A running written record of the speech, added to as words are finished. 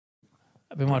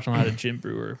I've been watching a lot of Jim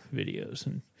Brewer videos,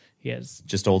 and he has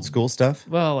Just old school stuff?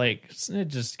 well, like it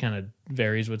just kind of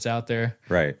varies what's out there.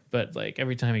 Right. But like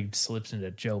every time he slips into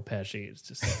Joe Pesci, it's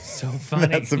just so funny.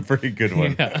 That's a pretty good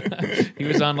one. Yeah. He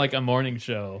was on like a morning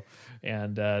show,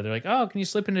 and they're like, "Oh, can you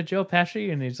slip into Joe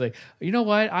Pesci?" And he's like, "You know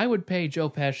what? I would pay Joe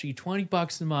Pesci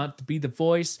 $20 a month to be the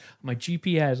voice of my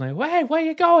GPS." And I'm like, "Hey, where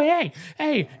you going?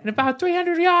 Hey, in about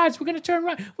 300 yards, we're gonna turn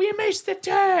right. We missed the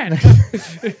turn."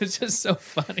 It's just so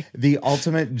funny. The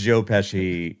ultimate Joe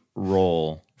Pesci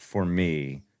role for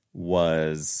me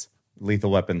was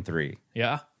Lethal Weapon 3.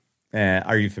 Yeah,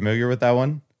 Are you familiar with that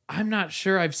one? I'm not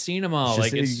sure I've seen them all.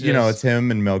 Just, Like it's you know, just- it's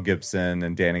him and Mel Gibson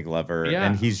and Danny Glover, Yeah.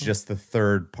 and he's just the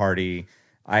third party.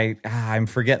 I'm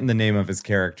forgetting the name of his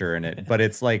character in it, but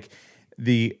it's like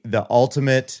the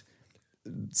ultimate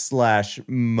 /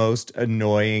 most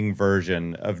annoying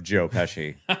version of Joe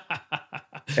Pesci.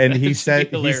 And he says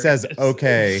hilarious.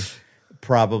 okay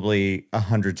probably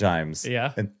 100 times.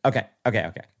 Yeah. And okay.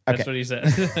 That's what he said.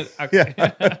 Okay.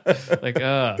 Like,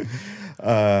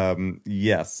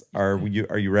 Yes. Are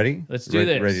you ready? Let's do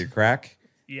this. Ready to crack?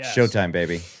 yes. Showtime,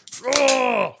 baby.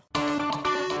 Oh!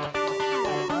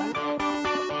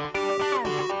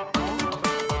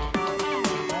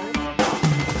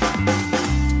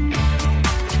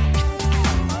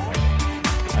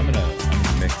 I'm gonna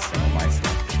mix some of my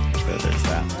stuff. So there's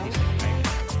that.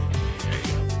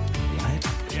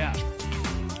 What? Yeah.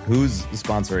 Who's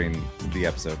sponsoring the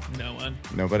episode? No one.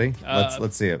 Nobody?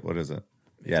 Let's see it. What is it?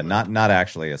 Yeah, not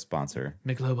actually a sponsor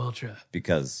Michelob Ultra.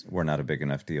 because we're not a big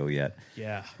enough deal yet.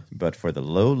 Yeah. But for the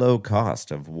low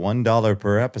cost of $1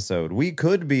 per episode, we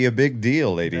could be a big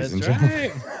deal, ladies That's and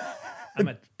gentlemen. right. I'm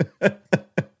a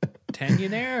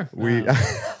tenionaire. We,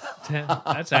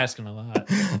 That's asking a lot.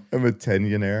 I'm a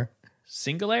tenionaire,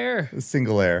 Singulaire? a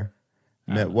single-aire.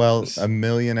 Well, a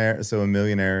millionaire. So a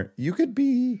millionaire, you could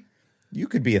be a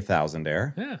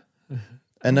thousandaire. Yeah.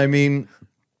 And I mean,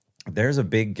 there's a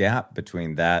big gap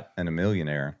between that and a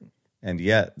millionaire, and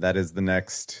yet that is the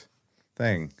next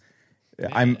thing.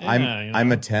 I'm you know.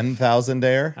 a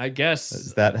 10,000aire. I guess.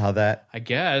 Is that how that? I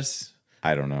guess.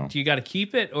 I don't know, Do you got to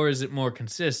keep it, or is it more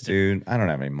consistent? dude. I don't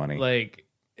have any money. Like,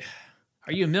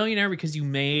 are you a millionaire because you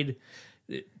made?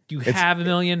 Do you have a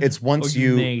million? It's once or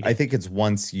you. made I it? think it's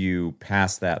once you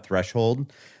pass that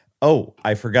threshold. Oh,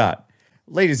 I forgot.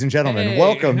 Ladies and gentlemen, Hey.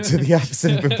 welcome to the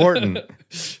Opposite of Important.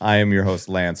 I am your host,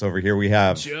 Lance. Over here we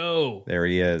have. Joe. There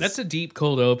he is. That's a deep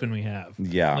cold open we have.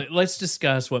 Yeah. Let's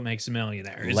discuss what makes a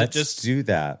millionaire. Is Let's it just do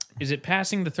that. is it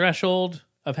passing the threshold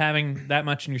of having that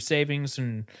much in your savings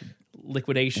and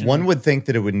liquidation? One would think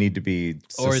that it would need to be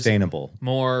Or is it- sustainable.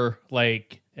 more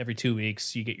like every 2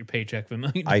 weeks you get your paycheck of $1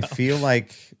 million. I feel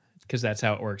like, Because that's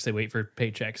how it works. They wait for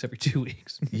paychecks every 2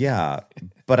 weeks. yeah,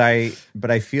 but I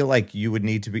feel like you would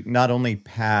need to be not only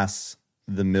pass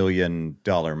the $1 million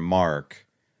mark.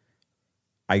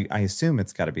 I assume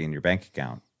it's got to be in your bank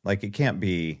account. Like it can't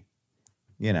be,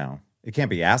 it can't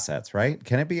be assets, right?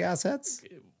 Can it be assets?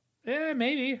 Yeah,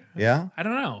 maybe. Yeah. I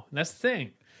don't know. That's the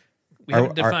thing. We Are-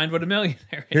 haven't defined what a millionaire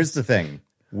is. Here's the thing: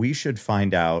 we should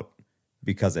find out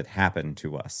because it happened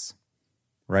to us,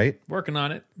 right? Working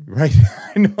on it. Right.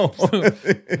 I know.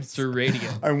 It's through radio.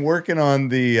 I'm working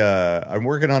on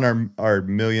our $1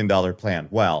 million plan.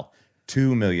 Well,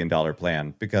 $2 million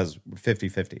plan because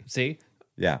 50-50. See?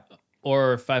 Yeah.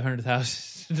 Or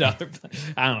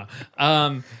 $500,000. I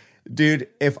don't know. Dude,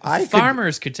 if I could,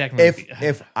 Farmers could technically.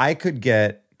 if I could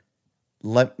get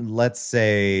let's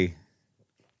say,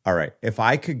 all right, if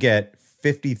I could get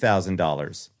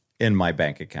 $50,000 in my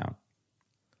bank account,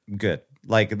 good.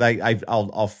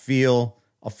 I'll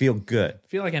feel good. I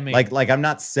feel like I made Like I'm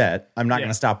not set. I'm not Yeah. going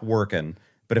to stop working.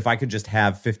 But if I could just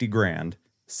have 50 grand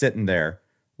sitting there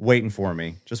waiting for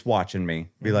me, just watching me,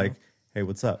 be like, "Hey,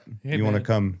 what's up? Hey, you want to man.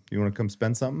 come? You want to come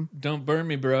spend something?" don't burn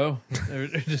me, bro. They're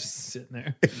just sitting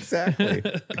there. Exactly.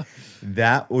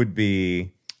 That would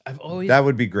be I've always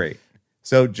great.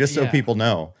 So just so Yeah. people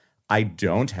know, I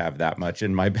don't have that much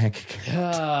in my bank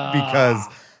account because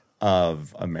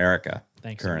of America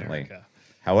Thanks, currently. America.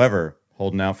 However,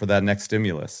 holding out for that next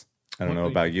stimulus. I don't know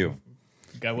about you.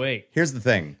 Gotta wait. Here's the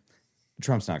thing.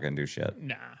 Trump's not going to do shit.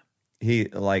 Nah.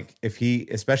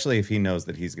 Especially if he knows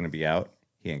that he's going to be out,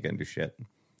 he ain't going to do shit.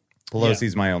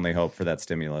 Pelosi's my only hope for that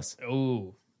stimulus.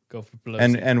 Oh, go for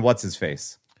Pelosi. And what's his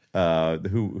face?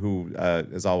 Who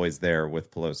is always there with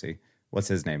Pelosi? What's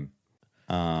his name?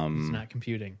 It's not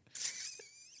computing.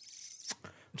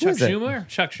 Who Chuck is it? Schumer?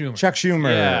 Chuck Schumer. Chuck Schumer.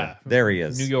 Yeah. There he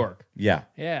is. New York. Yeah.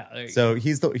 Yeah. there you go. So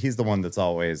he's the one that's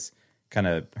always kind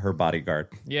of her bodyguard,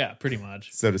 Yeah, pretty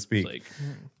much. so to speak. Like,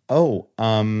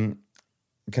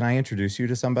 Can I introduce you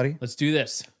to somebody? let's do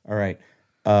this. All right.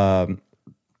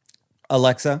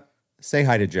 Alexa, say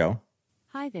hi to Joe.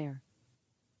 Hi there.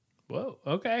 Whoa.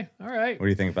 Okay. All right. What do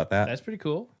you think about that? That's pretty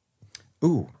cool.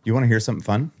 Ooh, you want to hear something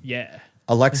fun? Yeah.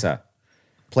 Alexa,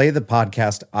 play the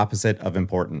podcast Opposite of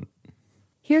Important.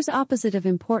 Here's Opposite of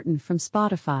Important from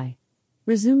Spotify.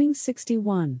 Resuming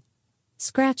 61.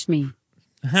 Scratch me.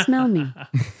 Smell me.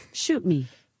 Shoot me.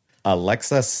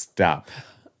 Alexa, stop.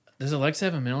 Does Alexa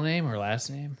have a middle name or last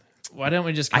name? Why don't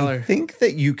we just call I her? think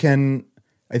you can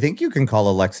call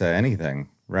Alexa anything,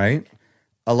 right?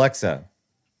 Alexa,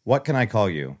 what can I call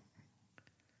you?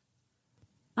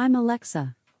 I'm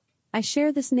Alexa. I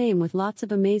share this name with lots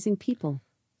of amazing people.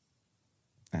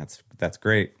 That's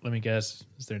great. Let me guess.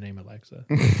 Is their name Alexa?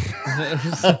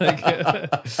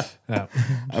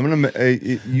 I'm gonna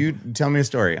you tell me a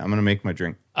story. I'm gonna make my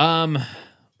drink.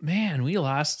 Man, we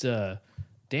lost a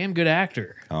damn good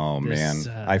actor. Oh This,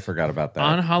 man, I forgot about that.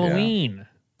 On Halloween.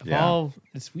 Of Yeah. all,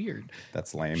 it's weird.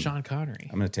 That's lame. Sean Connery.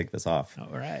 I'm gonna take this off.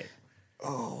 All right.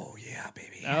 Oh yeah,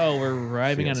 baby. Oh, we're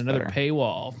arriving Feels on another better.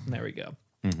 paywall. There we go.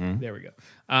 There we go.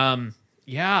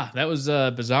 Yeah, that was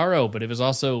bizarro, but it was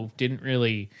also didn't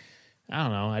really. I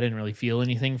don't know. I didn't really feel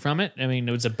anything from it. I mean,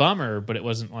 it was a bummer, but it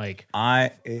wasn't like. I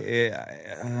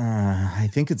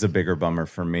think it's a bigger bummer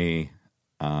for me.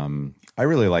 I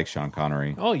really like Sean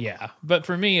Connery. Oh yeah, but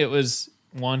for me, it was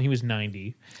one. He was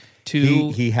 90. Two.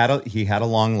 He had a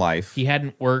long life. He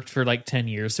hadn't worked for like 10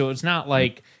 years, so it's not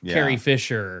like Yeah. Carrie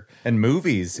Fisher. And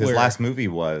movies. His Where- last movie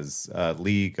was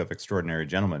League of Extraordinary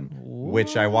Gentlemen,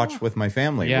 which I watched with my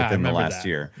family Yeah, I within the remember last that.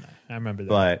 year. I remember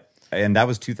that. And that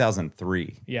was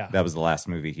 2003. Yeah. That was the last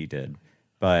movie he did.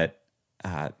 But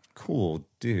cool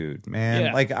dude, man.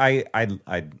 Yeah. Like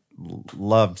I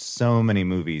loved so many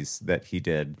movies that he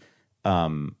did.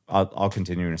 I'll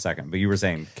continue in a second. But you were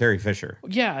saying Carrie Fisher.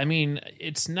 Yeah, I mean,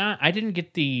 it's not. I didn't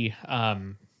get the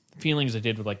feelings I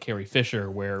did with like Carrie Fisher,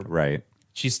 where Right.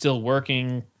 she's still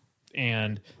working,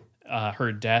 and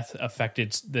her death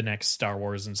affected the next Star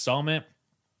Wars installment.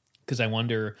 Because I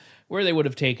wonder where they would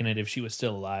have taken it if she was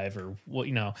still alive, or what,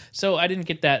 you know. So I didn't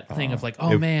get that thing of like,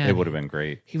 oh man, It would have been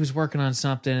great. he was working on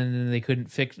something and they couldn't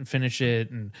finish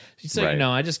it, and so Right. you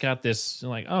know, I just got this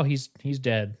like, oh, he's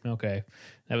dead. Okay,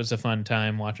 that was a fun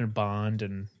time watching Bond,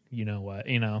 and you know what,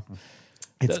 It's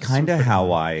That's kind of pretty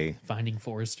how I Finding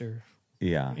Forrester.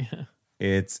 yeah.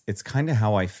 It's kind of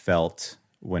how I felt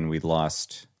when we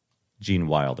lost Gene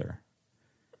Wilder.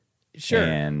 Sure.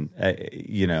 And,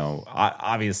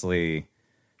 obviously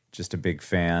just a big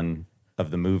fan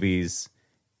of the movies.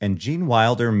 And Gene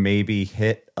Wilder maybe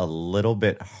hit a little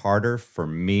bit harder for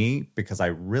me because I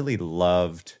really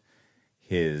loved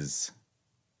his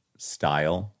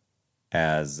style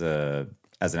as an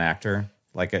actor,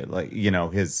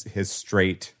 his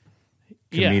straight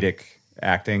comedic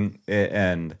acting.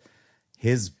 And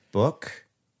his book,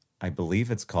 I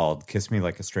believe it's called Kiss Me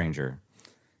Like a Stranger,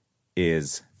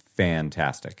 is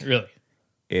fantastic. Really?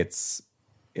 It's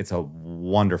a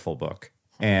wonderful book.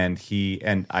 And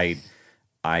I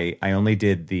only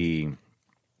did the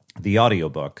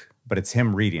audiobook, but it's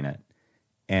him reading it.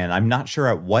 And I'm not sure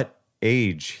at what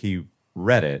age he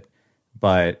read it,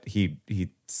 but he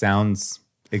sounds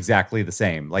exactly the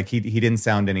same. Like he didn't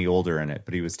sound any older in it,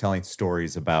 but he was telling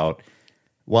stories about,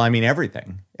 well, I mean,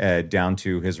 everything, down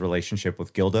to his relationship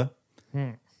with Gilda.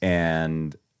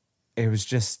 And it was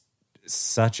just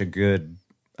such a good,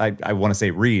 I want to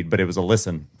say read, but it was a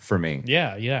listen for me.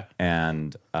 Yeah.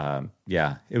 And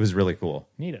it was really cool.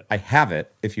 Neato. I have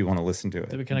it if you want to listen to it.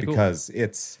 That'd be kinda cool. Because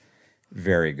it's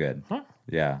very good. Huh.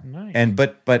 Yeah. Nice. And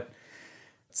but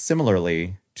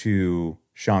similarly to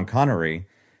Sean Connery,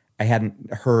 I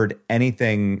hadn't heard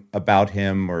anything about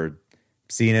him or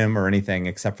seen him or anything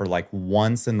except for like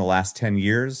once in the last 10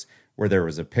 years where there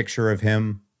was a picture of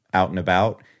him out and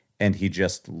about and he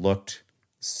just looked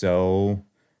so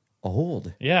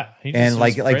old. Yeah. He just And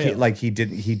was frail.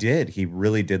 he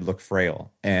really did look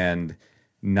frail and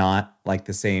not like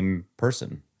the same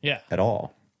person Yeah. at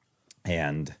all.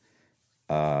 And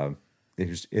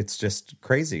it's just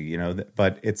crazy,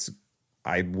 but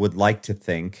I would like to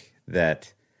think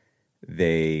that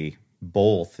they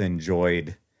both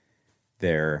enjoyed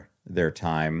their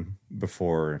time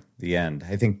before the end.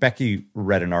 I think Becky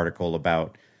read an article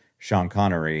about Sean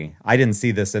Connery. I didn't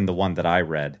see this in the one that I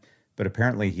read, but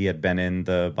apparently he had been in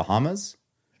the Bahamas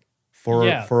for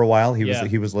a while. He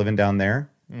was living down there.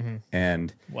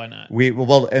 And Why not? we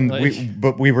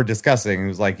were discussing, it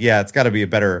was like, yeah, it's got to be a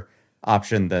better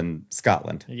option than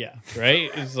Scotland. Yeah. Right?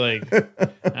 It's like,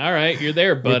 all right, you're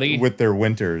there, buddy. With their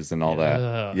winters and all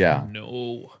that. Yeah.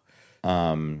 No.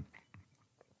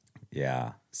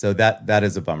 Yeah. So that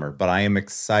is a bummer, but I am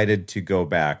excited to go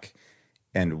back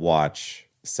and watch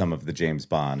some of the James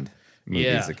Bond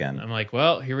movies again. I'm like,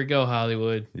 well, here we go,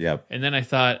 Hollywood. Yep. And then I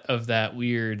thought of that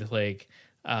weird, like,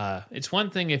 it's one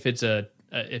thing if it's a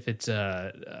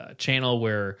channel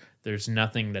where there's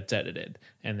nothing that's edited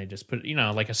and they just put,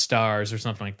 like a Stars or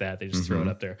something like that. They just throw it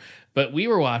up there. But we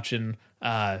were watching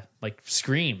like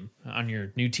Scream on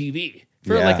your new TV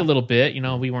for like a little bit.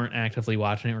 We weren't actively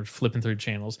watching it. We're flipping through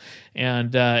channels.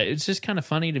 And it's just kind of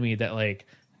funny to me that, like,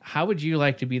 how would you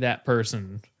like to be that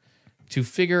person to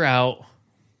figure out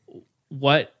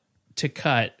what to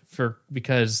cut for,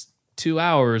 because 2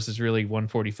 hours is really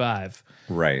 145.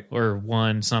 Right. Or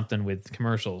one something with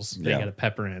commercials they got to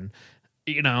pepper in.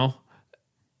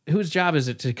 Whose job is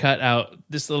it to cut out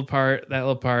this little part, that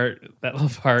little part, that little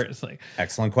part? It's like,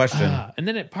 excellent question. And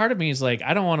then part of me is like,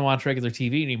 I don't want to watch regular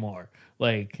TV anymore.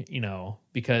 Like,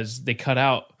 because they cut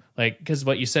out, like, because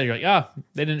what you said, you're like,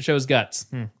 they didn't show his guts.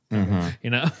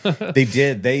 They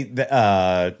did.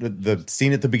 The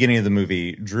scene at the beginning of the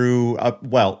movie drew up.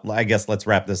 Well, I guess let's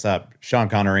wrap this up. Sean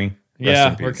Connery.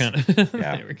 We're kind of.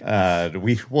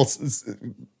 We'll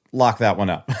lock that one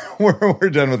up. we're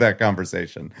done with that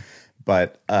conversation.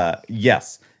 But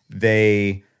yes,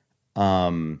 they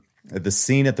the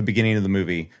scene at the beginning of the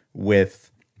movie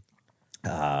with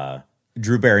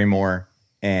Drew Barrymore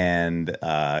and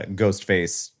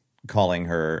Ghostface calling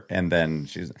her, and then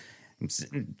she's,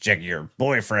 check your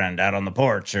boyfriend out on the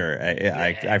porch, or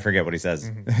I forget what he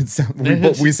says.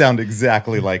 We sound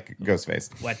exactly like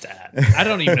Ghostface. What? I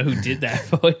don't even know who did that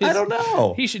voice. I don't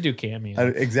know. He should do cameo.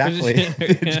 Exactly.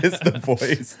 Just the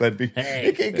voice.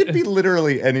 It could be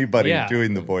literally anybody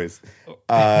doing the voice.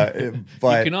 But you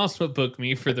can also book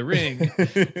me for The Ring. so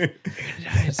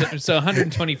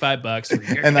 $125 for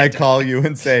your and I call you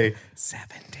and say 7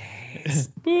 days.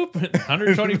 Boop,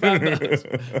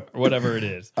 $125 or whatever it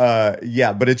is.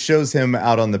 But it shows him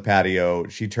out on the patio.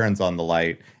 She turns on the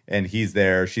light and he's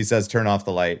there. She says, turn off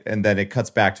the light. And then it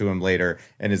cuts back to him later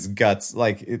and his guts,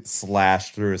 like, it's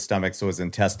slashed through his stomach. So his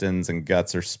intestines and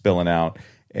guts are spilling out.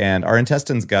 And are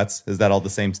intestines guts? Is that all the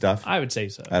same stuff? I would say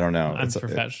so. I don't know. I'm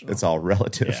professional. It's all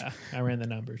relative. Yeah, I ran the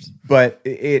numbers. But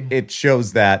it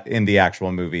shows that in the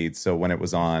actual movie. So when it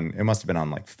was on, it must have been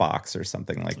on like Fox or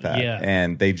something like that. Yeah.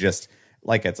 And they just,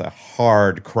 like, it's a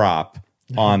hard crop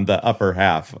on the upper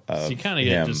half of so you kind of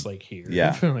get just like here.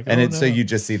 Yeah. Like, and so you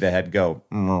just see the head go.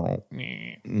 Boop.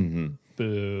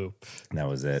 That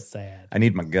was it. Sad. I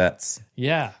need my guts.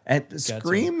 Yeah. And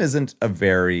Scream isn't a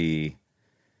very...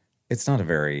 It's not a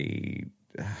very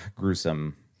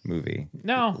gruesome movie.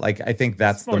 No. Like, I think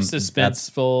that's more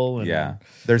suspenseful.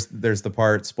 There's the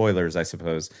part, spoilers, I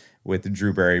suppose, with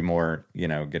Drew Barrymore,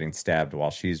 getting stabbed while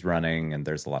she's running, and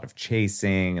there's a lot of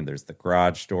chasing, and there's the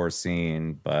garage door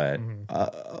scene. But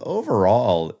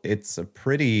overall, it's a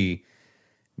pretty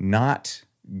not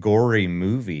gory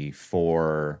movie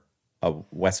for a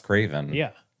Wes Craven.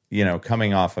 Yeah.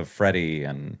 Coming off of Freddy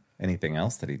and anything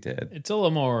else that he did. It's a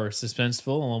little more suspenseful,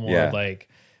 a little more like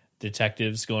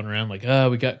detectives going around like,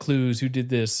 we got clues, who did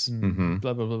this, and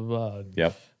blah, blah, blah, blah. And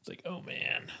yep. It's like, oh,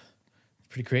 man.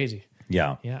 Pretty crazy.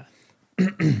 Yeah. Yeah.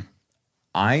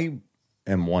 I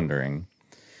am wondering,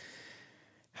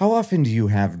 how often do you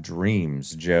have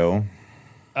dreams, Joe?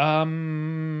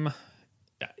 I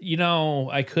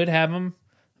could have them,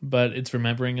 but it's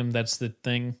remembering them. That's the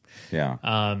thing. Yeah.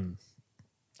 I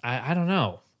don't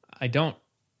know.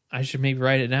 I should maybe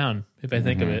write it down if I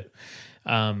think of it.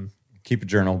 Keep a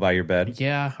journal by your bed.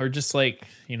 Yeah, or just like,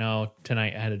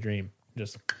 tonight I had a dream.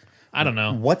 Just, I don't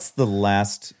know. What's the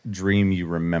last dream you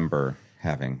remember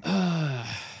having? I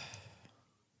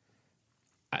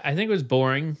think it was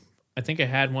boring. I think I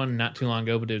had one not too long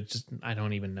ago, but it just, I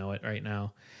don't even know it right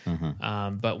now.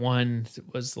 But one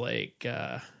was like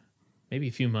maybe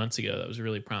a few months ago that was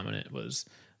really prominent. Was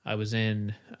I was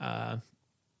in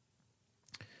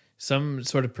some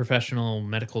sort of professional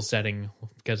medical setting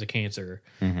because of cancer,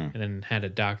 and then had a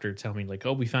doctor tell me like,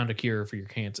 "Oh, we found a cure for your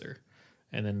cancer."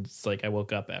 And then it's like I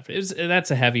woke up after.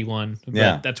 That's a heavy one.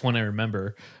 But that's one I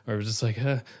remember. Or it was just like,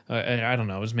 I don't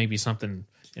know. It was maybe something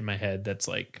in my head that's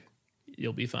like,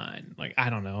 you'll be fine. Like, I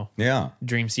don't know. Yeah.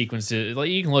 Dream sequences. Like,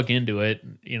 you can look into it,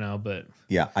 but.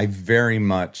 Yeah, I very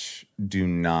much do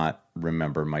not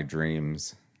remember my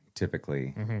dreams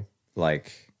typically,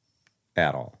 like,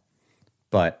 at all.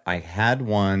 But I had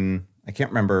one. I can't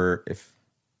remember if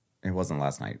it wasn't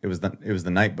last night. It was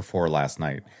the night before last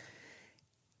night.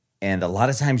 And a lot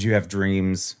of times you have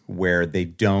dreams where they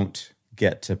don't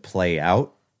get to play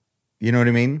out. You know what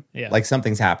I mean? Yeah. Like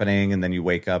something's happening and then you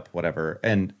wake up, whatever.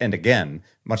 And again,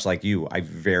 much like you, I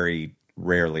very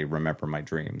rarely remember my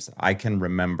dreams. I can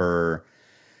remember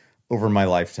over my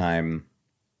lifetime,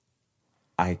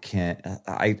 I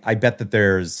bet that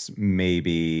there's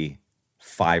maybe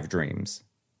 5 dreams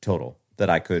total that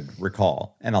I could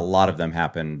recall. And a lot of them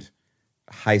happened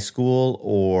high school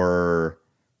or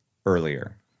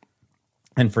earlier.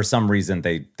 And for some reason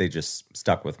they just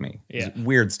stuck with me. Yeah.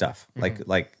 Weird stuff.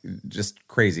 Like just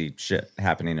crazy shit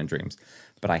happening in dreams.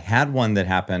 But I had one that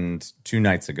happened 2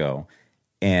 nights ago,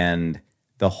 and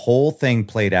the whole thing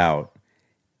played out,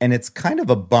 and it's kind of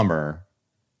a bummer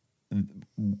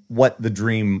what the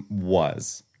dream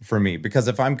was for me, because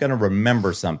if I'm going to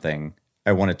remember something,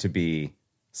 I want it to be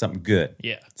something good.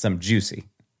 Yeah. Something juicy.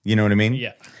 You know what I mean?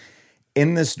 Yeah.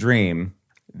 In this dream,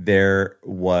 there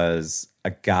was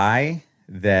a guy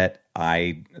that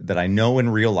I know in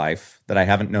real life that I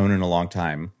haven't known in a long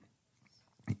time,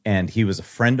 and he was a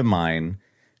friend of mine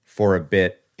for a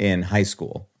bit in high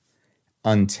school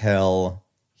until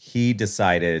he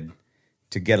decided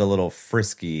to get a little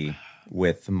frisky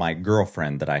with my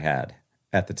girlfriend that I had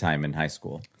at the time in high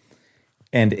school.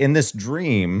 And in this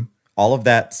dream, all of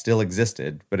that still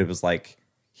existed, but it was like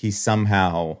he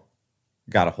somehow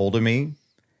got a hold of me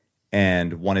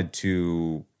and wanted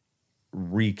to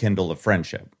rekindle a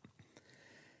friendship.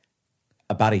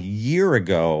 About a year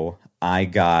ago, I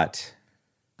got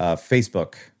a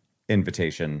Facebook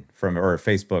invitation or a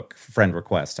Facebook friend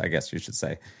request, I guess you should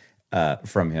say,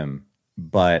 from him,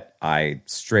 but I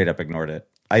straight up ignored it.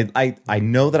 I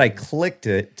know that I clicked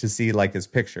it to see like his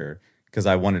picture because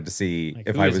I wanted to see Like,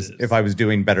 if I was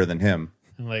doing better than him.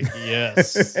 I'm like,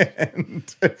 yes.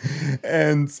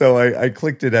 and so I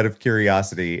clicked it out of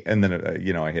curiosity, and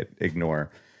then I hit ignore.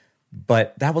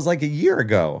 But that was like a year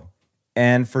ago,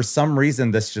 and for some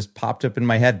reason this just popped up in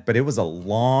my head. But it was a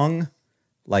long,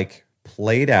 like,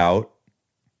 played out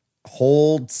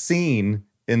whole scene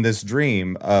in this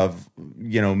dream of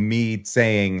me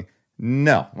saying,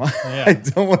 no, Yeah. I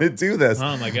don't want to do this.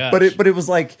 Oh my gosh. But it was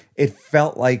like, it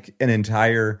felt like an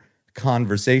entire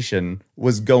conversation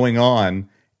was going on,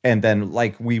 and then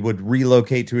like we would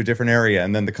relocate to a different area,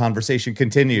 and then the conversation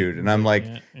continued, and I'm like,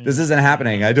 this isn't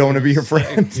happening. I don't want to be your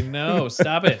friend. No,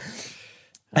 stop it.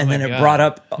 And my then it God. brought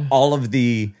up all of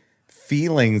the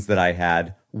feelings that I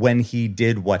had when he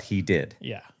did what he did.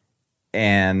 Yeah.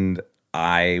 And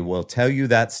I will tell you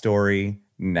that story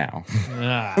now.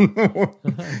 Ah.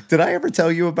 Did I ever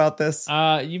tell you about this?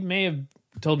 You may have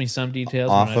told me some details.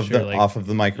 I'm off not of sure, off of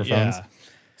the microphones. Yeah.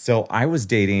 So I was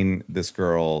dating this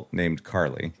girl named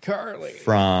Carly. Carly.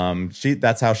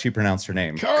 That's how she pronounced her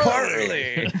name.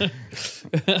 Carly.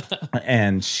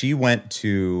 And she went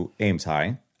to Ames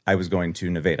High. I was going to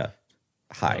Nevada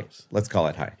High. Close. Let's call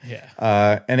it High.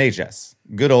 Yeah. NHS.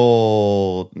 Good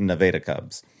old Nevada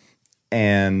Cubs.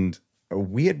 And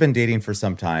we had been dating for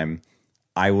some time.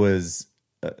 I was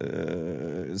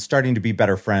starting to be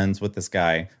better friends with this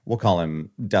guy. We'll call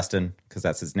him Dustin because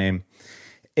that's his name.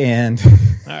 And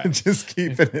Right. just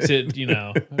keeping it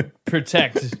To,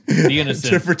 protect the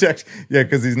innocent. to protect. Yeah,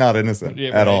 because he's not innocent Yeah,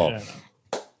 at right, all. I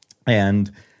know.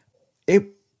 And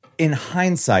in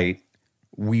hindsight,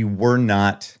 we were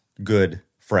not good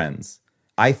friends.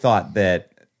 I thought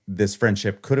that this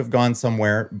friendship could have gone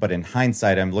somewhere, but in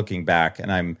hindsight, I'm looking back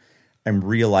and I'm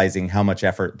realizing how much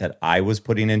effort that I was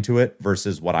putting into it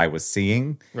versus what I was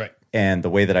seeing. Right. And the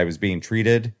way that I was being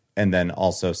treated, and then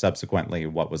also subsequently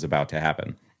what was about to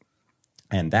happen.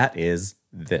 And that is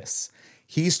this.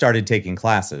 He started taking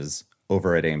classes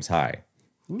over at Ames High.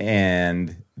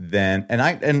 And then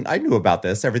I knew about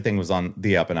this. Everything was on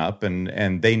the up and up,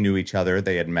 and they knew each other.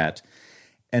 They had met.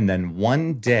 And then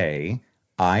one day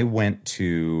I went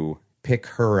to pick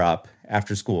her up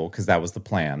after school because that was the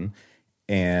plan.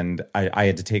 And I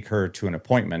had to take her to an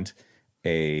appointment,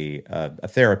 a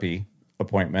therapy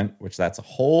appointment, which that's a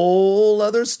whole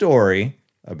other story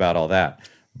about all that.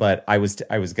 But I was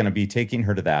going to be taking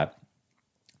her to that.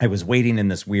 I was waiting in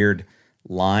this weird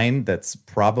line that's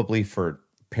probably for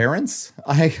parents,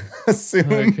 I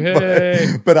assume.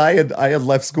 Okay. But I had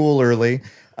left school early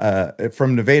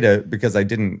from Nevada because I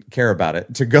didn't care about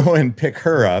it to go and pick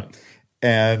her up,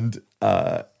 and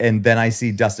then I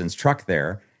see Dustin's truck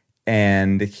there,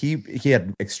 and he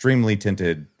had extremely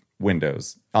tinted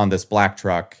windows on this black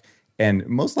truck, and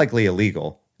most likely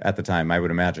illegal at the time, I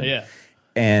would imagine. Yeah.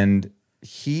 And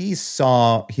he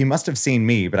must have seen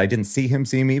me, but I didn't see him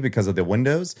see me because of the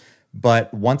windows.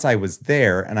 But once I was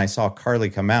there and I saw Carly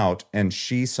come out and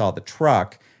she saw the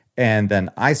truck, and then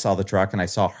I saw the truck and I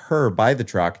saw her by the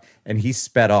truck, and he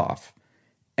sped off.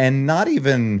 And not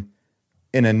even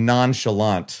in a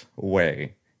nonchalant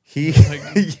way. He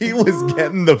was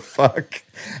getting the fuck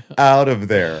out of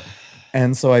there.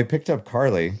 And so I picked up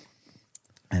Carly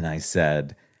and I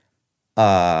said,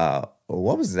 what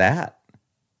was that?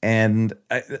 And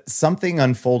something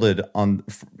unfolded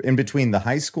in between the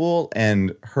high school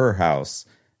and her house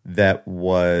that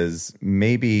was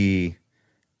maybe,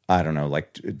 I don't know,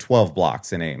 like 12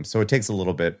 blocks in Ames. So it takes a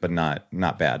little bit, but not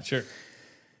bad. Sure.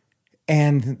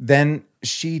 And then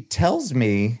she tells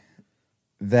me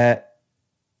that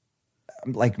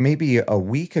like maybe a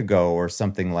week ago or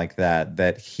something like that,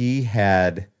 that he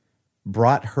had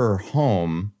brought her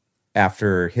home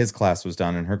after his class was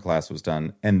done and her class was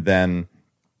done. And then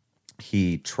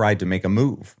he tried to make a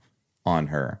move on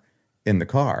her in the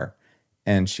car.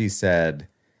 And she said,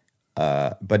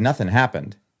 but nothing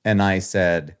happened. And I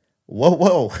said,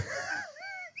 whoa,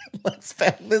 let's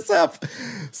back this up.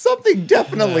 Something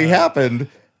definitely happened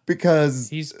because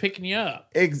he's picking you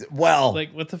up. Well,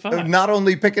 like what the fuck? Not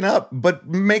only picking up, but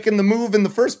making the move in the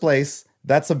first place.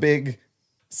 That's a big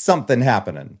something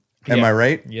happening. Am I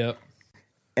right? Yep.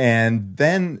 And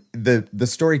then the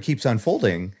story keeps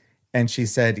unfolding. And she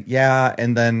said, yeah.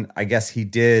 And then I guess he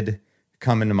did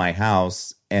come into my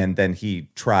house and then he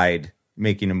tried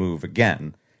making a move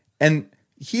again. And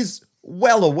he's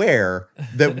well aware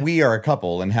that we are a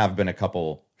couple and have been a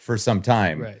couple for some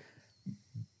time. Right.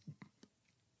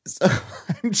 So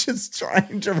I'm just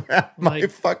trying to wrap my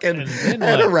fucking then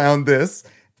head what? around this.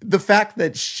 The fact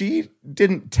that she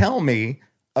didn't tell me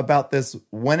about this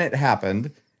when it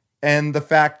happened, and the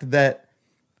fact that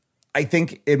I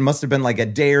think it must have been like a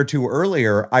day or two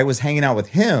earlier, I was hanging out with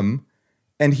him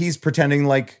and he's pretending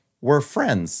like we're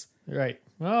friends. Right.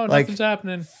 Oh, Like, nothing's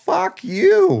happening. Fuck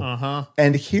you. Uh-huh.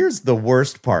 And here's the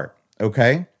worst part,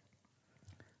 okay?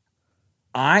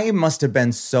 I must have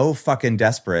been so fucking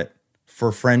desperate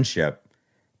for friendship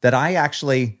that I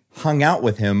actually hung out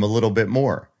with him a little bit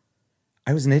more.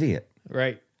 I was an idiot.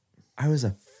 Right. I was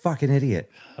a fucking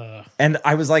idiot. And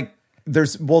I was like,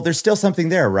 there's still something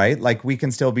there, right? Like we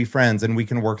can still be friends and we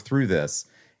can work through this.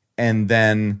 And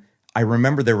then I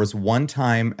remember there was one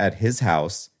time at his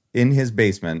house in his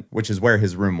basement, which is where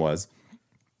his room was.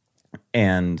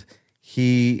 And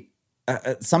he,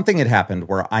 something had happened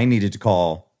where I needed to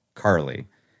call Carly.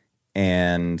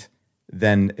 And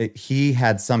then he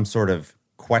had some sort of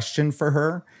question for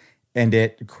her. And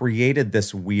it created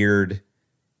this weird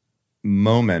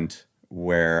moment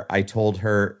where I told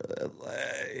her,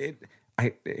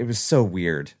 it was so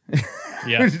weird.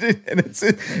 Yeah. And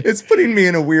it's putting me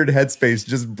in a weird headspace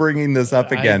just bringing this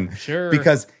up again. Sure.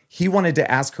 Because he wanted to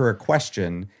ask her a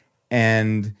question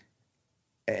and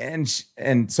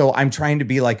so I'm trying to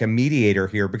be like a mediator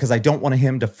here because I don't want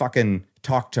him to fucking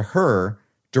talk to her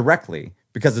directly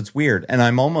because it's weird. And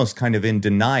I'm almost kind of in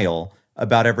denial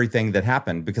about everything that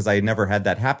happened because I had never had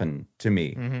that happen to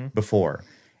me before.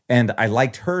 And I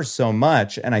liked her so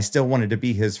much and I still wanted to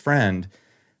be his friend.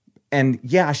 And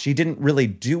yeah, she didn't really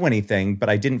do anything, but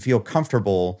I didn't feel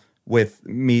comfortable with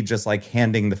me just like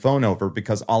handing the phone over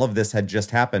because all of this had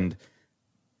just happened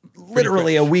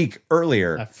literally a week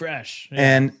earlier. Fresh.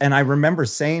 Yeah. And I remember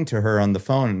saying to her on the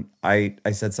phone, I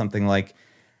said something like,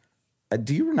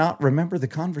 do you not remember the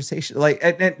conversation? Like,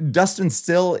 and Dustin's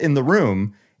still in the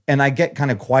room and I get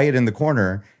kind of quiet in the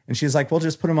corner and she's like, well,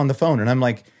 just put him on the phone. And I'm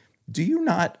like, do you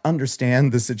not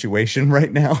understand the situation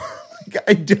right now? Like,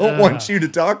 I don't want you to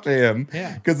talk to him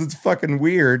because it's fucking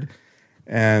weird.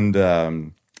 And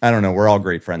I don't know. We're all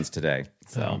great friends today.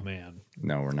 So. Oh, man.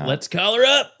 No, we're not. Let's call her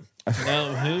up.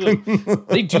 No,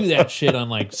 they do that shit on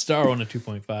like Star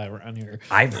 102.5 around here.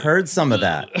 I've heard some of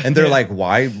that. And they're like,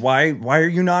 why are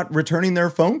you not returning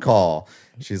their phone call?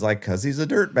 She's like, because he's a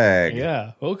dirtbag.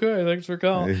 Yeah. Okay. Thanks for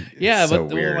calling. It's Yeah, so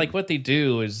but weird. like what they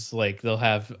do is like they'll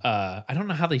have I don't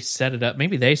know how they set it up.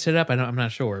 Maybe they set it up. I'm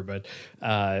not sure, but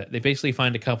they basically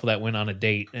find a couple that went on a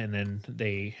date and then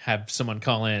they have someone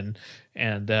call in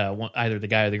and either the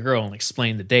guy or the girl and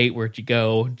explain the date. Where'd you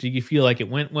go? Do you feel like it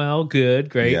went well? Good,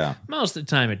 great. Yeah. Most of the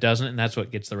time it doesn't, and that's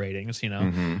what gets the ratings, you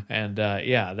know. And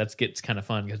that gets kind of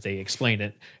fun because they explain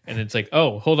it, and it's like,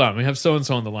 oh, hold on, we have so and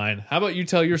so on the line. How about you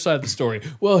tell your side of the story?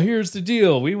 Well, here's the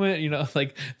deal. We went,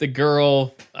 like the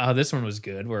girl. This one was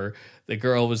good, where the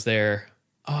girl was there.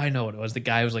 Oh, I know what it was. The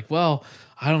guy was like, well,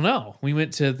 I don't know. We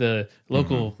went to the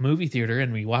local movie theater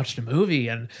and we watched a movie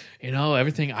and,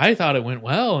 everything, I thought it went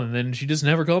well. And then she just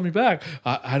never called me back.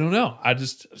 I don't know. I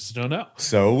just don't know.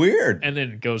 So weird. And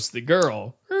then goes the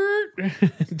girl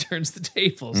and turns the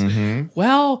tables.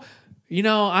 Well,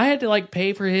 I had to like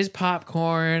pay for his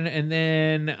popcorn and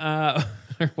then,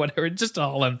 or whatever. It just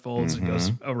all unfolds and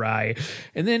goes awry.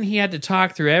 And then he had to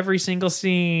talk through every single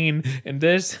scene and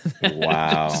this. And that.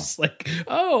 Wow. It's just like,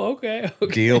 oh, okay.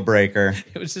 Deal breaker.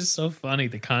 It was just so funny,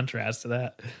 the contrast to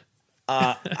that.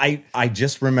 I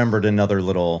just remembered another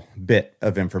little bit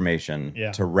of information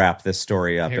Yeah. to wrap this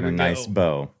story up Here in a we nice go.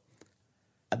 bow.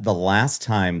 the last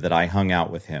time that I hung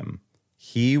out with him,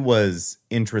 he was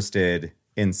interested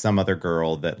in some other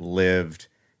girl that lived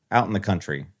out in the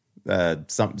country,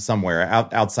 somewhere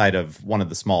outside of one of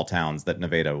the small towns that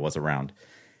Nevada was around.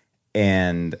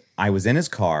 And I was in his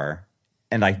car,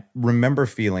 and I remember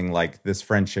feeling like this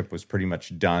friendship was pretty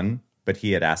much done, but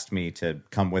he had asked me to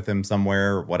come with him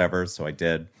somewhere or whatever, so I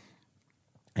did.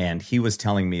 And he was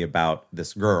telling me about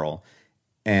this girl.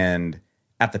 And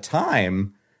at the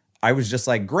time, I was just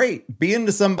like, great, be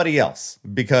into somebody else,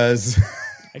 because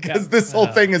this whole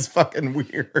thing is fucking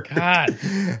weird. God.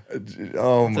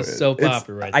 Oh, It's a soap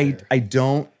opera right there. I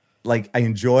don't, like, I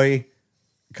enjoy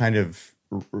kind of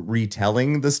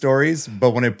retelling the stories,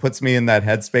 but when it puts me in that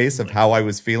headspace of how I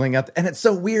was feeling and it's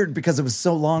so weird because it was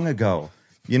so long ago.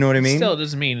 You know what I mean? Still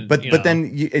doesn't mean, but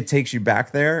then it takes you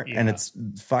back there, and Yeah. it's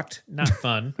fucked. not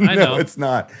fun. I know. No, it's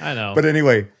not. I know. But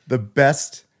anyway, the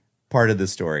best part of the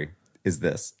story is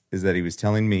that he was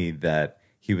telling me that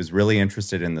he was really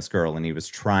interested in this girl, and he was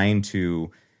trying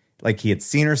to, like, he had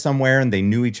seen her somewhere and they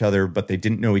knew each other, but they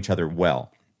didn't know each other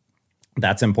well.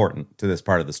 That's important to this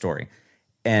part of the story.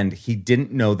 And he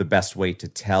didn't know the best way to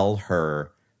tell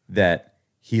her that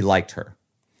he liked her.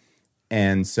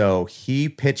 And so he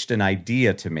pitched an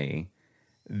idea to me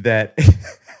that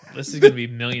This is going to be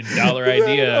 $1 million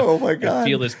idea. Oh my God. I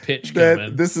feel this pitch that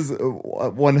coming. this is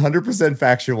 100%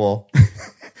 factual.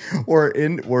 we're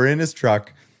in his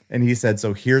truck, and he said,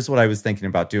 so here's what I was thinking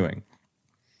about doing.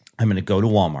 I'm going to go to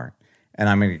Walmart, and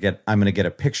I'm going to get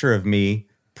a picture of me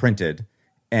printed,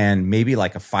 and maybe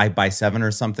like a 5x7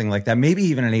 or something like that, maybe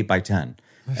even an 8x10.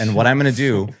 And what I'm going to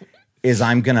do is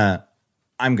I'm going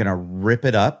to rip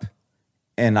it up,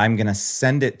 and I'm going to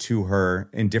send it to her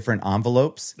in different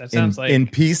envelopes. That sounds like- in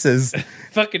pieces.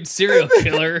 Fucking serial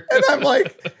killer. And I'm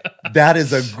like, that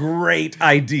is a great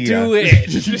idea. Do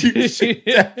it. You should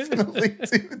definitely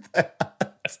do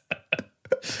that.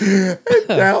 And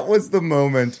that was the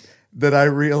moment that I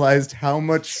realized how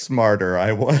much smarter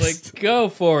I was. Like, go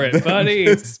for it, buddy.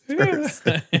 This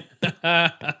person.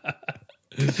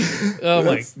 Oh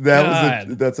my God.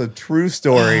 That's a true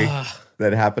story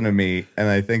that happened to me, and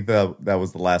I think that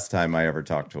was the last time I ever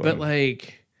talked to him. But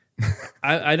like,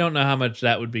 I don't know how much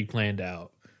that would be planned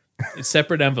out. It's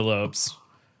separate envelopes.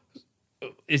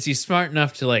 Is he smart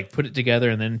enough to like put it together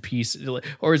and then piece it,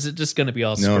 or is it just going to be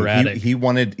all sporadic? he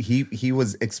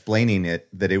was explaining it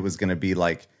that it was going to be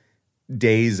like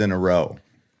days in a row,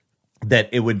 that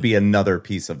it would be another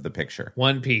piece of the picture,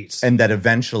 One piece. and that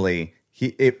eventually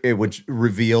it would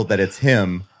reveal that it's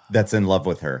him that's in love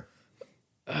with her.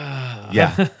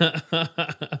 Yeah.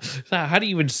 How do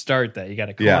you even start that? You got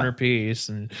a corner piece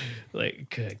and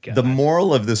like, good God. The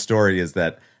moral of the story is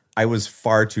that I was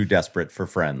far too desperate for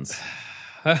friends.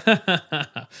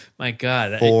 My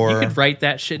God, For you could write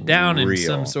that shit down in real.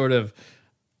 some sort of,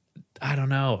 I don't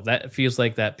know. That feels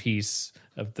like that piece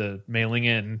of the mailing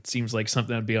in seems like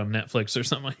something that'd be on Netflix or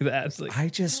something like that. It's like,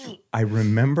 I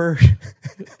remember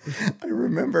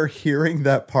hearing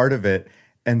that part of it,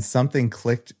 and something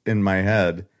clicked in my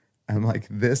head. I'm like,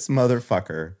 this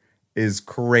motherfucker is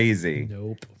crazy.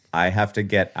 nope. I have to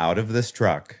get out of this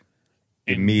truck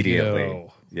immediately.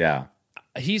 go. Yeah.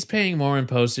 He's paying more in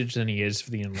postage than he is for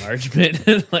the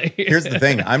enlargement. Like, Here's the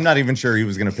thing. I'm not even sure he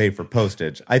was going to pay for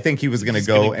postage. I think he was going to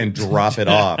go and drop it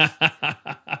off.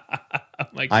 oh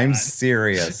my God. I'm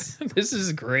serious. This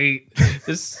is great.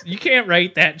 You can't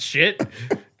write that shit.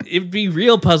 It'd be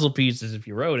real puzzle pieces if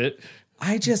you wrote it.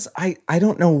 I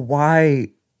don't know why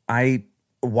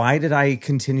did I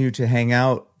continue to hang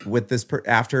out with this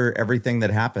after everything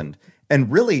that happened? And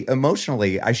really,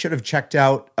 emotionally, I should have checked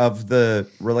out of the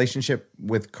relationship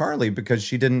with Carly because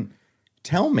she didn't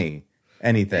tell me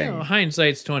anything. You know,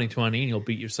 hindsight's 20/20, and you'll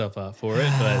beat yourself up for it.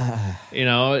 But you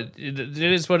know, it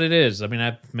is what it is. I mean,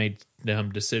 I've made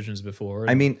dumb decisions before.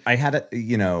 I mean, I had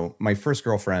my first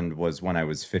girlfriend was when I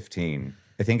was 15.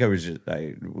 I think I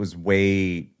was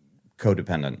way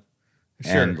codependent,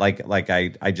 Sure. and like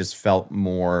I just felt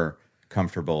more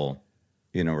comfortable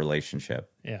in a relationship.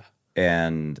 Yeah.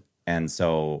 And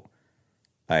so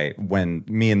when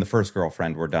me and the first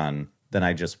girlfriend were done, then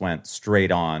I just went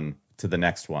straight on to the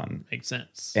next one. Makes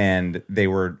sense. And they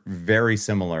were very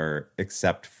similar,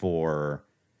 except for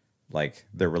like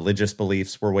their religious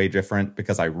beliefs were way different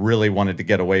because I really wanted to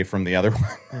get away from the other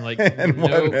one Like, and,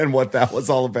 nope. what that was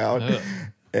all about.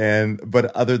 Ugh. But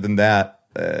other than that,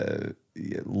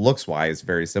 looks wise,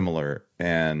 very similar.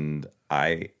 And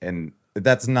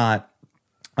that's not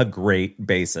a great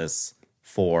basis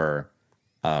for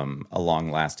a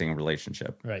long lasting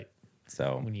relationship. Right.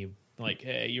 So When you like,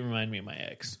 hey, you remind me of my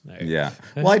ex. There. yeah.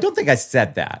 Well, I don't think I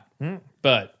said that.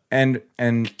 But And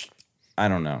I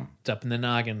don't know. It's up in the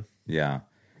noggin. Yeah.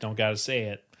 Don't gotta say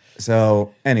it.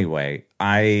 So anyway,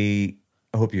 I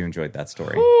hope you enjoyed that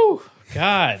story. Whew,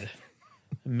 God.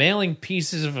 Mailing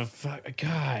pieces of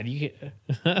God, you get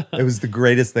It was the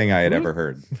greatest thing I had ever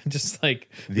heard. just like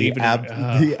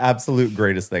The absolute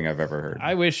greatest thing I've ever heard.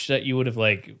 I wish that you would have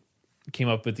like came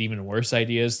up with even worse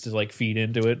ideas to like feed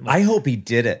into it. I hope he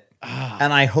did it.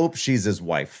 And I hope she's his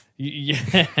wife.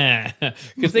 Yeah,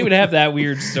 because they would have that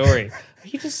weird story.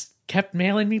 He just kept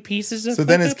mailing me pieces of. So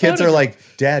then his fucking kids are photographs.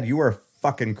 like, Dad, you are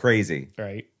fucking crazy.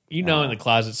 right? You know, in the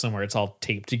closet somewhere, it's all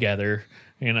taped together.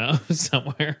 You know,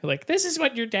 somewhere like this is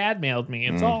what your dad mailed me.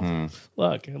 It's all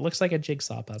look. It looks like a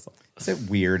jigsaw puzzle. Is it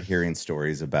weird hearing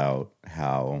stories about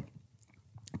how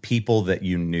people that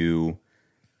you knew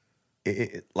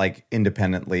like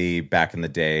independently back in the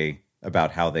day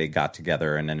about how they got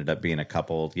together and ended up being a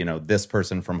couple, you know, this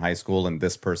person from high school and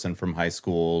this person from high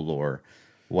school or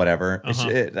whatever.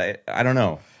 I don't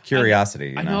know.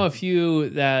 Curiosity. I know a few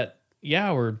that,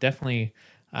 were definitely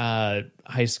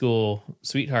high school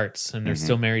sweethearts, and they're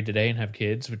still married today and have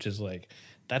kids, which is like,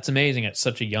 that's amazing at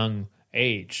such a young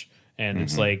age. And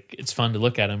it's like, it's fun to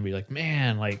look at them and be like,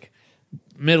 man, like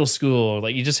middle school,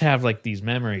 like you just have like these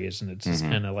memories, and it's just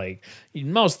kind of like,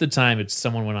 most of the time it's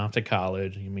someone went off to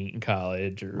college, you meet in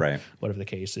college or whatever the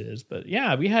case is. But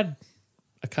yeah, we had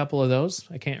a couple of those.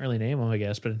 I can't really name them, I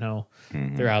guess, but no,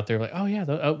 they're out there like, oh yeah,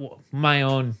 my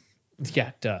own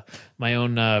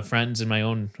friends in my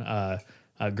own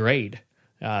grade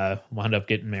wound up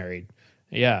getting married.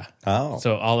 Yeah. Oh.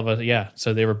 So all of us,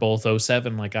 so they were both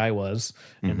 07 like I was,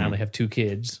 and now they have 2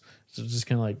 kids. So it's just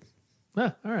kind of like,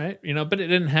 all right, you know, but it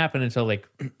didn't happen until like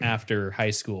after high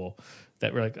school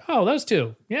that we're like, oh, those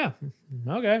 2. Yeah.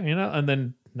 Okay. You know, and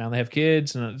then now they have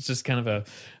kids, and it's just kind of a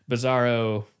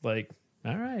bizarro, like,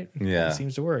 all right. Yeah. It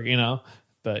seems to work, you know,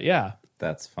 but yeah.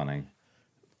 That's funny.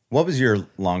 What was your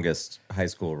longest high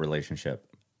school relationship?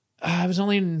 I was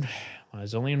only in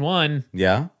one.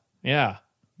 Yeah. Yeah.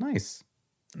 Nice.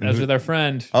 That was with our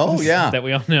friend. Oh, yeah. That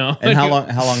we all know. And how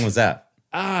long was that?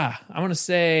 I want to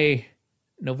say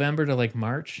November to like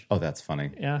March. Oh, that's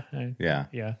funny. Yeah. Yeah.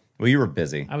 Yeah. Well, you were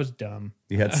busy. I was dumb.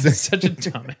 You had I was such a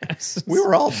dumbass. We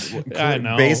were all I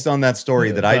know. based on that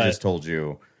story that I But- just told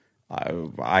you.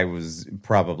 I was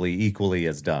probably equally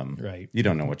as dumb. Right. You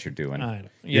don't know what you're doing. I know.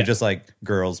 You're Yeah. just like,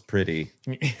 girls pretty.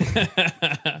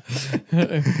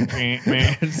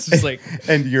 It's just like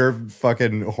And your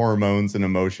fucking hormones and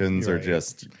emotions are Right.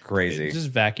 just crazy. just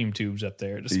vacuum tubes up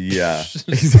there. Just, Yeah.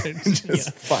 just-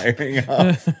 Just firing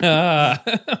up.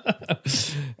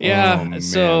 yeah. Oh, man.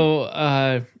 So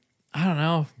I don't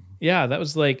know. Yeah,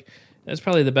 that's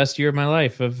probably the best year of my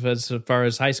life as far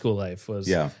as high school life was.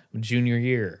 Yeah. Junior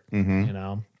year. You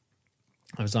know,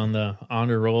 I was on the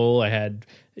honor roll. I had,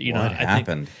 you know, What I think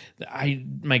happened?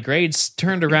 my grades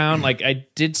turned around. Like I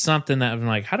did something that I'm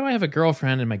like, how do I have a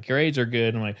girlfriend and my grades are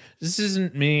good? I'm like, this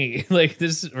isn't me. Like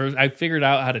this, or I figured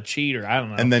out how to cheat, or I don't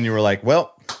know. And then you were like,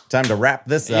 well, time to wrap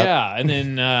this up. Yeah, and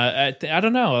then I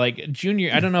don't know, like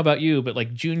junior. I don't know about you, but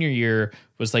like junior year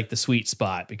was like the sweet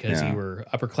spot because Yeah. you were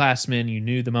upperclassmen, you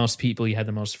knew the most people, you had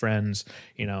the most friends,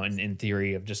 you know, in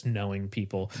theory of just knowing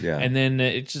people. Yeah. And then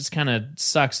it just kind of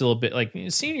sucks a little bit. Like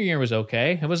senior year was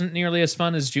okay. It wasn't nearly as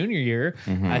fun as junior year.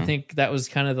 I think that was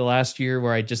kind of the last year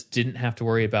where I just didn't have to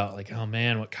worry about like, oh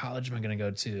man, what college am I going to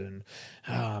go to?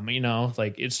 And you know,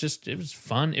 like it was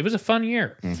fun. It was a fun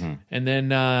year. And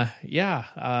then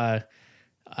it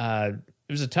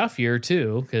was a tough year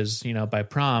too, because you know by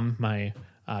prom my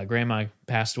grandma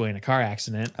passed away in a car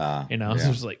accident. You know, so it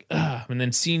was like, and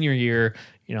then senior year,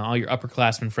 you know, all your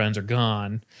upperclassmen friends are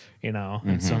gone. You know,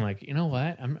 and so I'm like, you know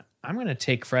what, I'm going to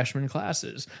take freshman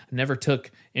classes. I never took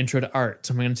intro to art,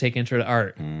 so I'm going to take intro to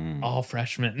art. All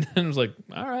freshmen. And I was like,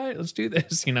 all right, let's do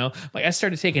this. You know, like I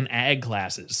started taking ag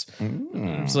classes.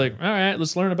 I was like, all right,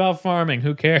 let's learn about farming.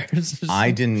 Who cares?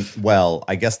 I didn't. Well,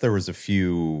 I guess there was a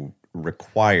few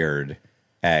required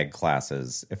ag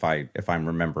classes, if I'm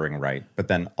remembering right. But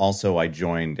then also I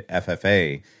joined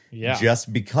FFA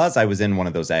just because I was in one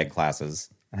of those ag classes,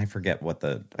 and I forget what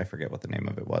the name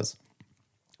of it was.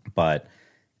 But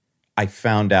I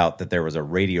found out that there was a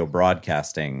radio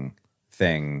broadcasting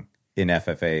thing in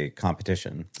FFA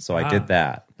competition, so I did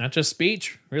that. Not just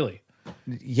speech, really.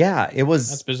 Yeah, it was.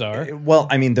 That's bizarre. Well,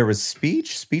 I mean, there was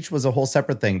speech. Speech was a whole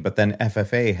separate thing, but then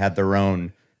FFA had their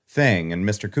own thing, and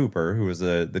Mr. Cooper, who was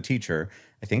the teacher,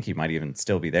 I think he might even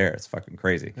still be there. It's fucking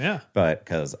crazy. Yeah. But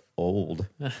because old,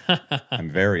 I'm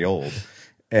very old,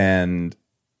 and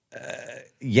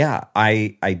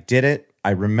I did it.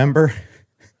 I remember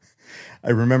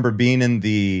being in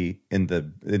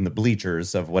the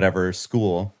bleachers of whatever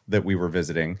school that we were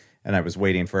visiting, and I was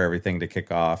waiting for everything to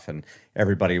kick off, and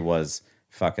everybody was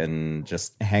fucking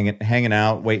just hanging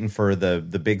out, waiting for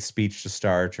the big speech to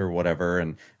start or whatever.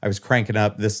 And I was cranking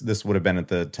up. This would have been at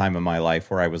the time of my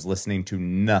life where I was listening to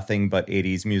nothing but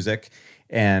 80s music,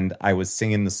 and I was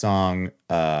singing the song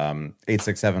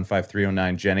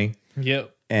 867-5309 Jenny.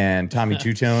 Yep. And Tommy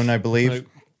Two Tone, I believe.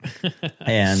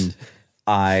 And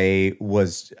I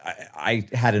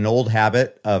had an old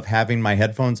habit of having my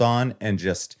headphones on and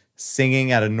just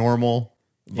singing at a normal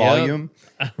volume.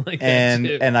 I like that And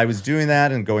too. I was doing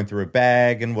that and going through a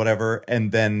bag and whatever.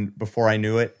 And then before I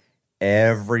knew it,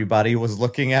 everybody was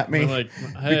looking at me They're like,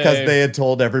 because "Hey." they had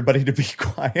told everybody to be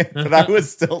quiet, but I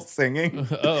was still singing.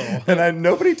 Oh. And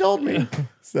nobody told me.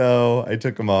 So I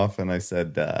took them off and I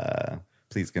said,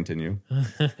 please continue.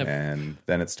 And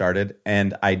then it started.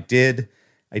 And I did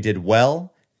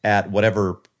well at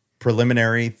whatever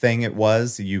preliminary thing it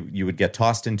was. You would get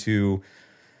tossed into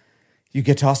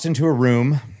a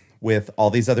room with all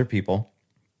these other people,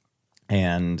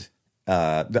 and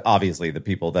obviously the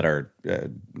people that are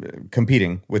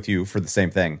competing with you for the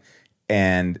same thing.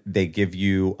 And they give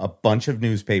you a bunch of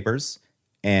newspapers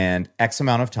and X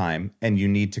amount of time, and you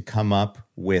need to come up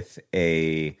with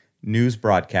a news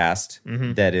broadcast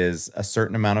that is a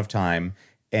certain amount of time,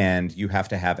 and you have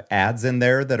to have ads in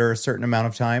there that are a certain amount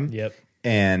of time. Yep.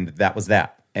 And that was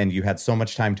that. And you had so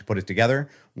much time to put it together.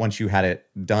 Once you had it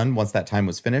done, once that time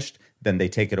was finished, then they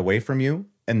take it away from you,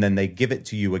 and then they give it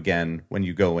to you again when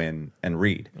you go in and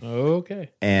read. Okay.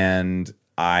 And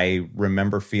I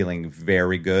remember feeling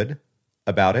very good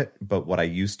about it. But what I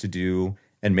used to do,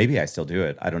 and maybe I still do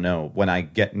it, I don't know, when I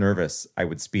get nervous, I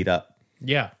would speed up.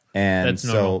 Yeah. And That's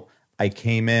so normal. I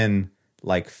came in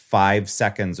like 5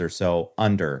 seconds or so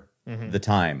under the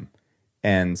time.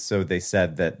 And so they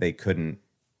said that they couldn't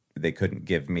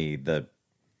give me the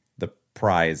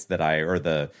prize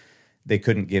that they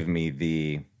couldn't give me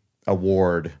the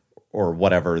award or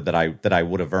whatever that I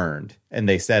would have earned. And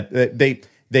they said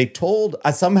they told,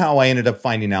 somehow I ended up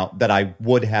finding out that I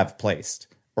would have placed,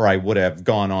 or I would have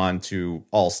gone on to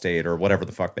Allstate or whatever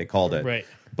the fuck they called it. Right.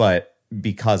 But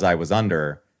because I was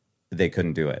under, they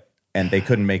couldn't do it. And they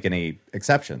couldn't make any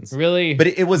exceptions. Really? But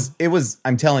it was,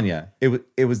 I'm telling you,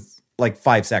 it was like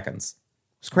 5 seconds.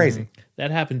 It was crazy. That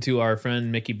happened to our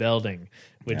friend Mickey Belding,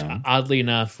 which oddly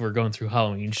enough, we're going through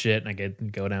Halloween shit, and I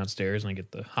go downstairs and I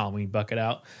get the Halloween bucket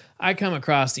out. I come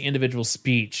across the individual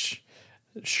speech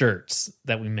shirts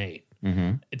that we made.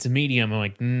 Mm-hmm. It's a medium. I'm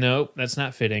like, nope, that's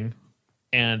not fitting.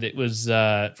 And it was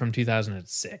from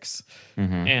 2006,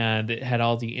 and it had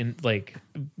all the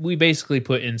we basically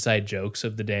put inside jokes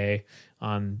of the day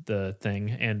on the thing.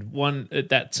 And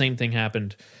that same thing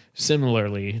happened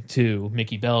similarly to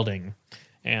Mickey Belding.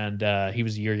 And he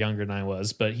was a year younger than I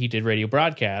was, but he did radio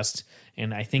broadcast,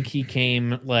 and I think he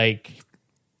came like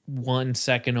 1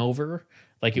 second over.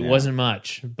 Like it wasn't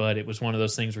much, but it was one of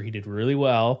those things where he did really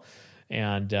well,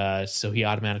 and so he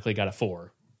automatically got a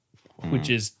 4, which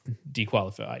is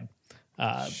dequalified.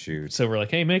 Shoot. So we're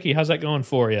like, "Hey, Mickey, how's that going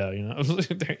for you?" You know,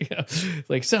 there you go.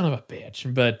 Like, son of a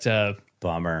bitch. But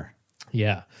Bummer.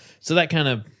 yeah, so that kind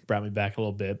of brought me back a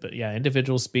little bit. But yeah,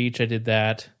 individual speech, I did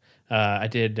that. I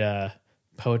did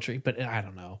poetry, but I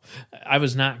don't know. I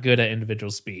was not good at individual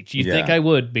speech. You'd think I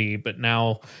would be, but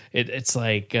now it's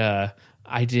like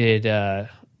I did.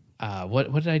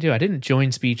 What did I do? I didn't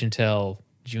join speech until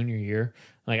junior year.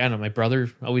 Like, I don't know. My brother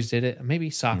always did it.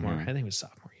 Maybe sophomore. I think it was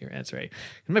sophomore year. That's right.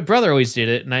 And my brother always did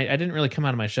it, and I didn't really come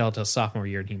out of my shell until sophomore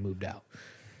year, and he moved out.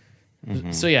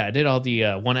 So yeah, I did all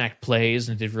the one act plays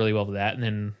and did really well with that. And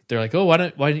then they're like, "Oh, why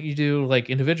don't you do like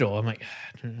individual?" I'm like,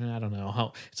 I don't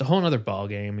know. It's a whole other ball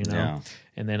game, you know. Yeah.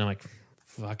 And then I'm like,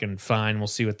 fucking fine. We'll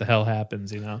see what the hell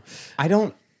happens, you know. I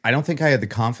don't think I had the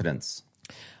confidence.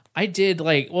 I did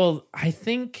I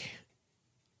think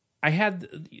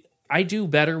I do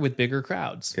better with bigger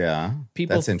crowds. Yeah,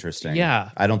 People- that's interesting. yeah.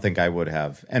 I don't think I would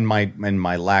have, and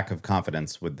my lack of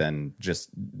confidence would then just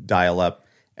dial up.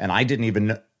 And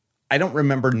I don't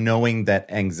remember knowing that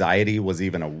anxiety was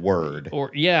even a word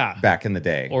Or back in the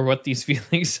day. or what these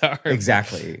feelings are.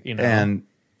 Exactly. You know. And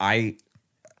I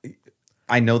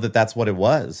know that that's what it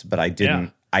was, but I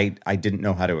didn't. Yeah. I didn't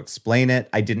know how to explain it.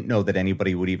 I didn't know that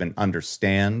anybody would even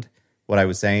understand what I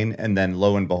was saying. And then,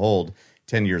 lo and behold,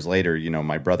 10 years later, you know,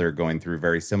 my brother going through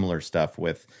very similar stuff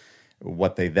with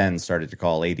what they then started to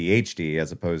call ADHD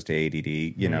as opposed to ADD.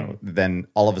 You know, then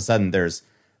all of a sudden there's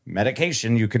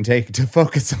medication you can take to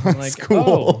focus on Like,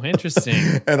 school. oh,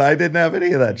 interesting. And I didn't have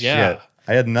any of that Yeah. shit.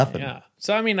 I had nothing. Yeah.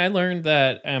 So, I mean, I learned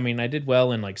that, I did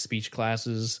well in like speech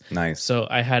classes. Nice. So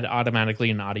I had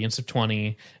automatically an audience of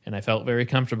 20 and I felt very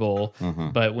comfortable.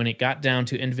 But when it got down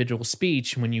to individual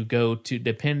speech, when you go to,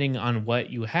 depending on what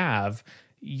you have,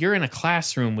 you're in a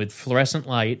classroom with fluorescent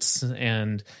lights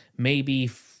and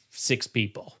maybe 6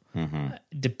 people.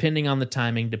 Depending on the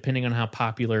timing, depending on how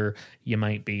popular you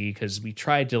might be, because we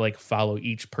tried to like follow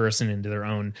each person into their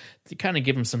own, to kind of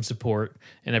give them some support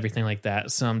and everything like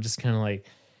that. So I'm just kind of like,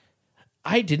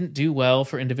 I didn't do well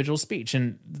for individual speech.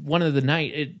 And one of the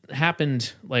night, it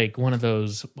happened like one of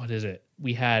those, what is it?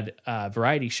 We had a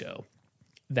variety show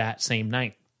that same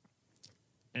night.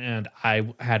 And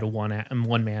I had a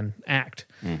one-man act.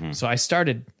 So I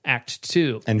started act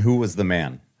 2. And who was the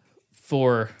man?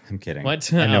 I'm kidding.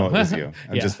 What? I know it was you.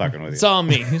 I'm just fucking with you. It's all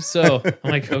me. So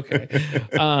I'm like,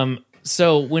 okay.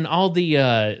 So when all the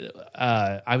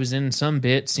I was in some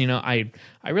bits, I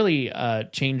really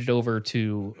changed over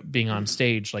to being on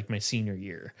stage like my senior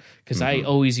year, because I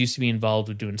always used to be involved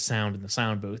with doing sound in the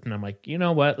sound booth, and I'm like, you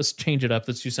know what, let's change it up,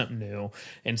 let's do something new.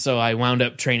 And so I wound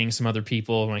up training some other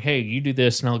people. I'm like, hey, you do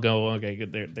this, and I'll go, okay,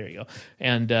 good, there you go.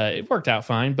 And it worked out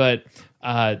fine. But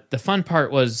the fun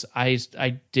part was I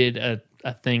did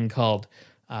a thing called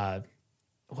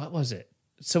what was it?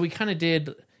 So we kind of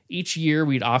did. Each year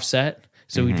we'd offset.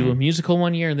 So we do a musical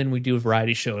one year, and then we do a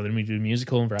variety show, and then we do a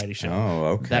musical and variety show. Oh,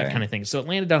 okay. That kind of thing. So it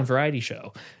landed on variety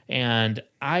show. And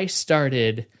I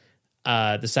started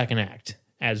the second act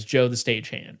as Joe the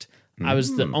stagehand. I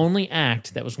was the only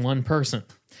act that was one person,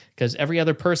 because every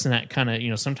other person that kind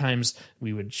of, sometimes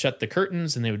we would shut the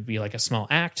curtains and there would be like a small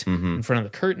act in front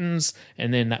of the curtains,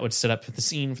 and then that would set up the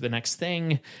scene for the next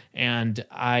thing. And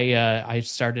I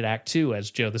started act 2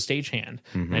 as Joe the stagehand.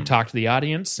 And I talked to the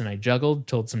audience and I juggled,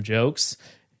 told some jokes,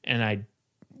 and I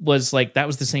was like, that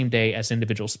was the same day as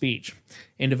individual speech.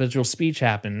 Individual speech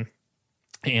happened.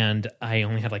 And I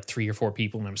only had like 3 or 4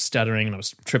 people, and I was stuttering and I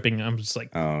was tripping. I'm just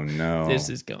like, oh no, this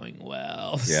is going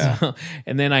well. Yeah. So,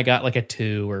 and then I got like a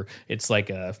 2, or it's like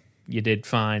you did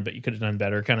fine, but you could have done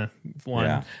better kind of one.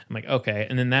 Yeah. I'm like, okay.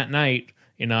 And then that night,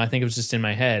 I think it was just in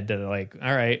my head that like,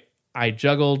 all right, I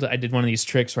juggled. I did one of these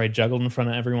tricks where I juggled in front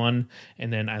of everyone,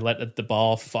 and then I let the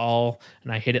ball fall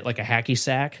and I hit it like a hacky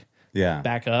sack. Yeah.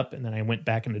 Back up, and then I went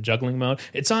back into juggling mode.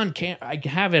 It's on I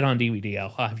have it on DVD. I'll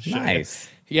have to show you. Nice.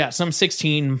 Yeah, some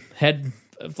 16 head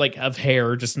of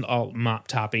hair, just all mop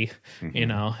toppy,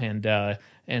 and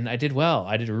I did well.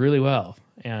 I did really well.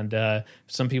 And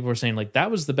some people were saying like that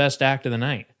was the best act of the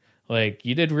night. Like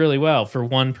you did really well for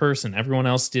one person. Everyone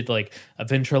else did like a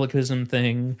ventriloquism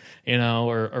thing,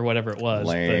 or whatever it was.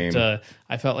 Lame. But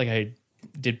I felt like I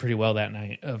did pretty well that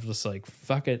night. Of just like,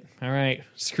 fuck it, all right,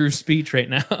 screw speech right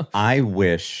now. I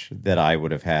wish that I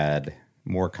would have had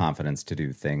more confidence to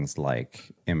do things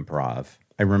like improv.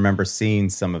 I remember seeing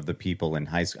some of the people in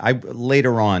high school. I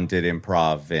later on did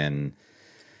improv in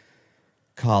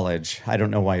college. I don't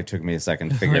know why it took me a second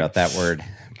to figure out that word,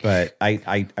 but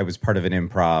I was part of an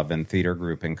improv and theater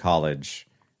group in college,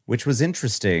 which was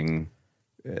interesting.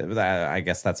 I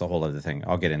guess that's a whole other thing.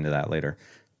 I'll get into that later.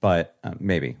 But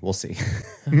maybe we'll see.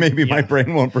 Maybe my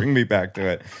brain won't bring me back to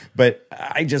it. But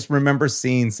I just remember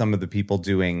seeing some of the people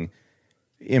doing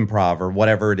improv or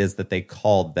whatever it is that they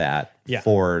called that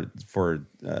for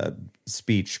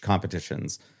speech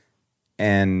competitions,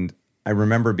 and I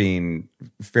remember being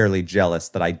fairly jealous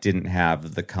that I didn't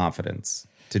have the confidence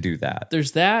to do that.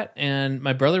 There's that, and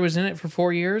my brother was in it for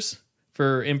 4 years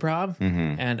for improv,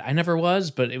 and I never was.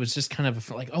 But it was just kind of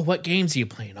like, oh, what games are you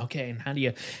playing? Okay, and how do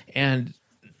you? And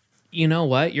you know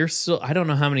what? You're still. I don't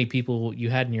know how many people you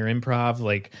had in your improv.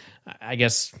 Like, I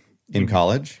guess. In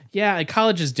college? Yeah,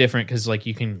 college is different because like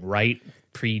you can write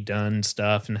pre-done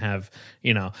stuff and have,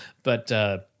 but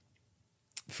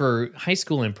for high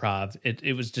school improv,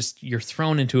 it was just you're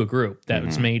thrown into a group that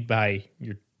was made by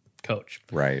your coach.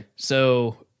 Right.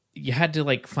 So you had to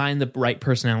like find the right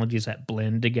personalities that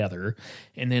blend together.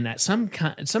 And then at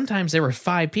sometimes there were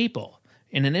 5 people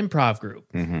in an improv group,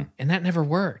 and that never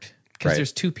worked. Because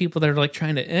there's 2 people that are like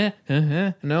trying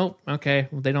to, no, okay.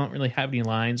 Well, they don't really have any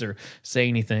lines or say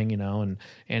anything, and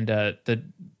the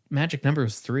magic number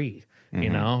was 3,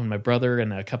 and my brother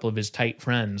and a couple of his tight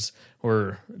friends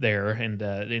were there and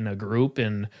in a group,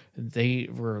 and they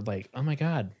were like, oh my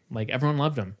God, like everyone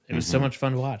loved them. It was so much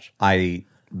fun to watch. I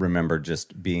remember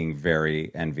just being very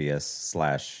envious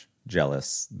 /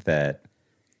 jealous that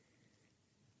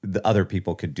the other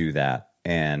people could do that.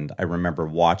 And I remember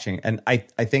watching, and I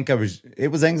think it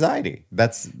was anxiety.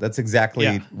 That's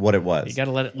exactly what it was. You got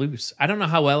to let it loose. I don't know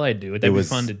how well I'd do it. That'd be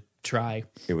fun to try.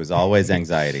 It was always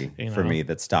anxiety for me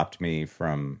that stopped me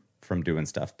from doing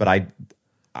stuff. But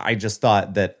I just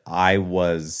thought that I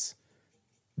was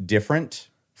different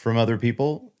from other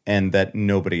people and that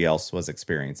nobody else was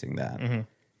experiencing that.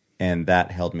 And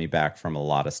that held me back from a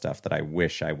lot of stuff that I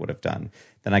wish I would have done.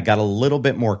 Then I got a little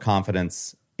bit more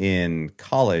confidence in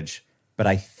college, but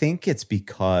I think it's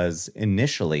because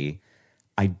initially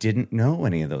I didn't know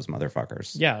any of those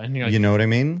motherfuckers. Yeah. And you're like, You know what I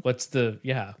mean? what's the,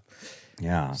 yeah.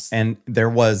 Yeah. And there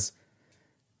was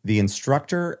the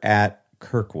instructor at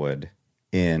Kirkwood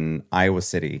in Iowa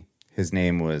City. His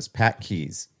name was Patrick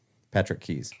Keys.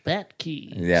 Bat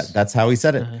keys. Yeah, that's how he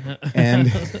said it.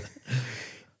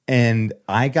 And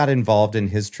I got involved in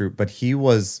his troupe, but he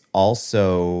was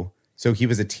also, so he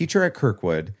was a teacher at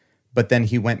Kirkwood, but then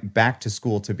he went back to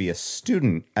school to be a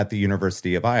student at the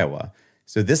University of Iowa.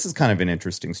 So this is kind of an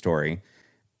interesting story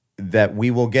that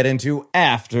we will get into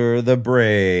after the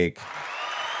break.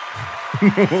 See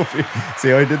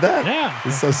how I did that? Yeah.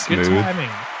 It's so smooth. Good timing.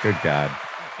 Good God.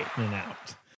 In and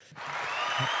out.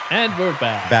 And we're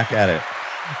back. Back at it.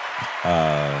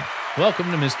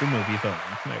 Welcome to Mr. Movie Phone.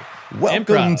 Welcome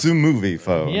Improv. to Movie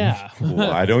Phone. Yeah.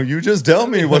 Why don't you just tell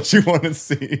me what you want to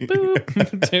see?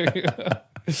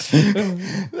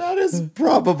 That is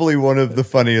probably one of the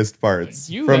funniest parts.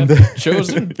 You from have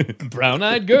chosen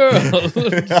Brown-Eyed Girl.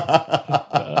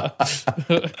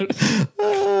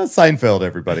 Seinfeld,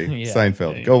 everybody. Yeah.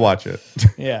 Seinfeld. Go watch it.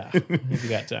 Yeah, if you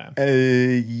got time.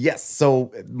 Yes.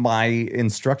 So my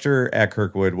instructor at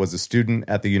Kirkwood was a student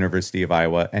at the University of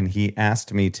Iowa, and he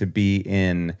asked me to be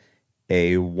in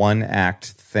a one-act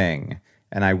thing.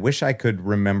 And I wish I could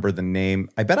remember the name.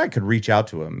 I bet I could reach out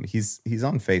to him. He's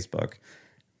on Facebook.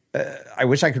 I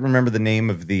wish I could remember the name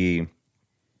of the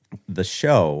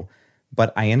show,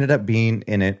 but I ended up being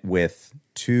in it with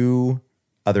two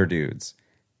other dudes.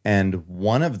 And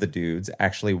one of the dudes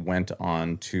actually went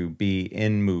on to be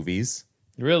in movies.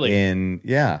 Really?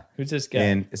 Yeah. Who's this guy?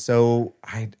 And so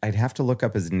I'd have to look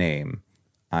up his name.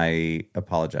 I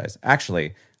apologize.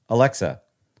 Actually, Alexa,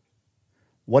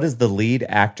 what is the lead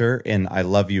actor in I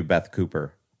Love You, Beth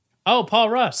Cooper? Oh, Paul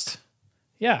Rust.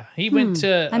 Yeah, he went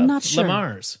to I'm not sure.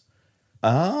 Lamar's.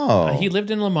 Oh. He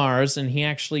lived in Lamar's, and he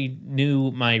actually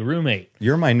knew my roommate.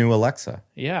 You're my new Alexa.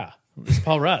 Yeah, it's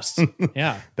Paul Rust.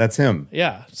 Yeah, That's him.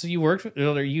 yeah. So you worked with,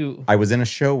 or you? I was in a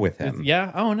show with him.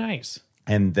 Yeah. Oh, nice.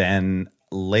 And then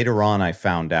later on, I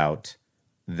found out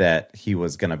that he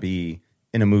was going to be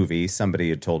in a movie. Somebody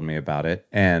had told me about it.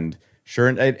 And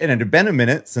and it had been a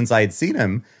minute since I had seen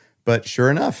him. But sure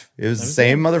enough, it was the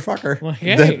same motherfucker Well,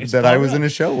 hey, it's that I Paul was in a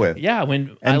Rudd. show with. Yeah,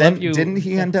 when And I then Love You, didn't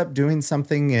he end up doing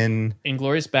something in...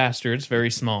 Inglorious Bastards, very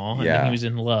small, and Yeah. then he was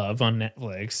in Love on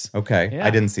Netflix. Okay, Yeah.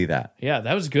 I didn't see that. Yeah,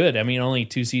 that was good. I mean, only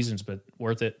 2 seasons, but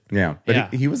worth it. Yeah, but Yeah.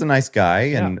 he was a nice guy,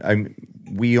 and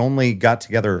we only got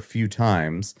together a few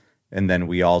times, and then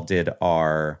we all did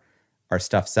our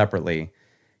stuff separately.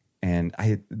 And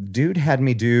dude had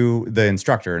me do, the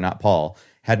instructor, not Paul,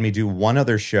 had me do one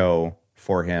other show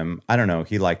for him. I don't know,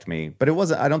 he liked me, but it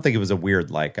wasn't, I don't think it was a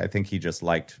weird like. I think he just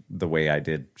liked the way I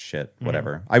did shit,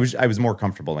 whatever. I was more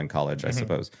comfortable in college, I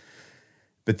suppose.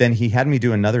 But then he had me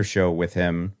do another show with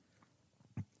him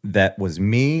that was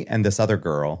me and this other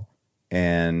girl,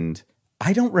 and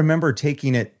I don't remember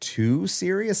taking it too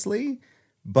seriously,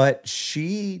 but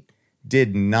she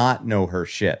did not know her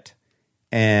shit.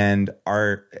 And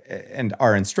our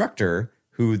instructor,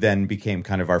 who then became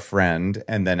kind of our friend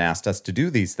and then asked us to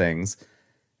do these things,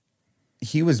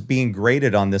 he was being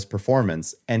graded on this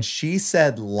performance, and she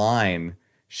said line.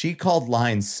 She called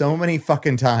line so many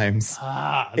fucking times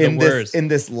The in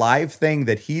this live thing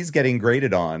that he's getting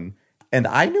graded on, and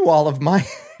I knew all of my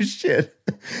shit,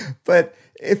 but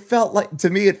it felt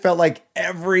like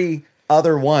every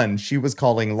other one she was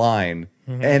calling line,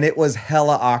 and it was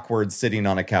hella awkward sitting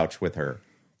on a couch with her.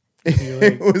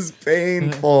 It was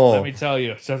painful. Let me tell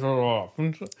you, shut it off.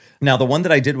 Now, the one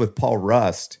that I did with Paul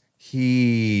Rust,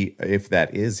 he, if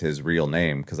that is his real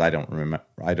name, because I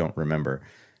don't remember,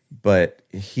 but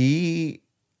I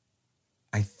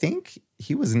think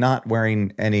he was not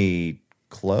wearing any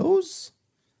clothes,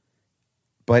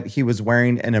 but he was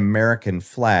wearing an American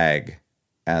flag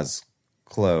as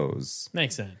clothes.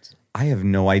 Makes sense. I have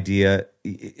no idea.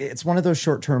 It's one of those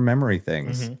short-term memory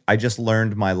things. I just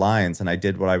learned my lines and I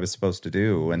did what I was supposed to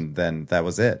do, and then that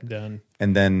was it. Done.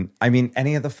 And then, I mean,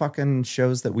 any of the fucking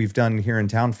shows that we've done here in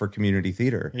town for community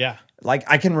theater. Yeah. Like,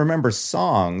 I can remember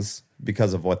songs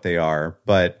because of what they are,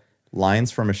 but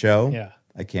lines from a show, Yeah.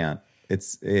 I can't.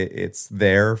 It's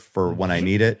there for when I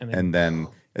need it, and then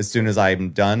as soon as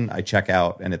I'm done, I check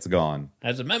out and it's gone.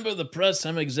 As a member of the press,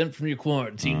 I'm exempt from your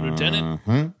quarantine, Lieutenant.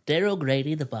 Daryl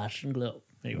Grady, the Boston Globe.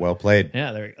 There you go. Well played.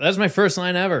 Yeah, there. That's my first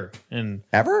line ever, and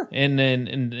Ever?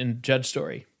 in Judge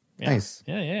Story. Yeah. Nice.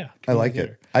 Yeah. I like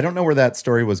Theater. it. I don't know where that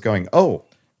story was going. Oh,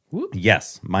 Whoop.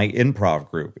 Yes, my improv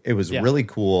group. It was Yeah. really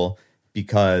cool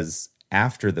because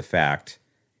after the fact,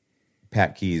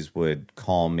 Pat Keys would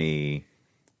call me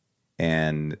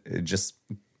and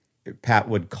Pat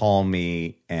would call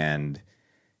me and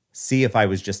see if I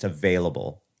was just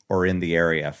available or in the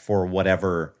area for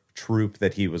whatever troupe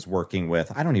that he was working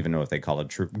with. I don't even know if they call it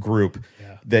troupe, group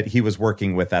that he was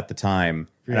working with at the time.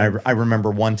 Yeah. And I remember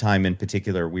one time in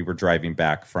particular, we were driving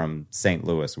back from St.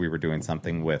 Louis. We were doing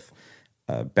something with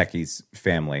Becky's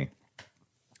family.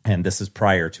 And this is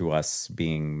prior to us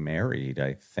being married,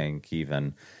 I think,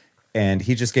 even. And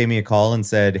he just gave me a call and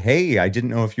said, "Hey, I didn't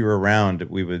know if you were around.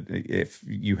 If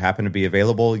you happen to be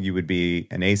available, you would be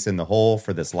an ace in the hole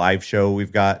for this live show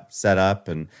we've got set up."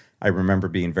 And I remember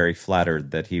being very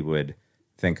flattered that he would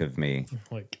think of me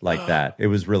like that. It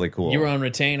was really cool. You were on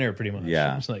retainer pretty much.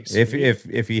 Yeah. It's like,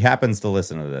 If he happens to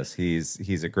listen to this,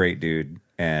 he's a great dude,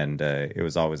 and it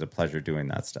was always a pleasure doing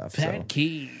that stuff. Pat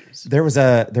Keys. There was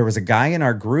a guy in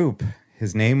our group.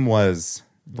 His name was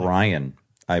Brian,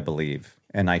 I believe,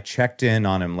 and I checked in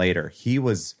on him later. He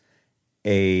was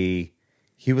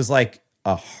like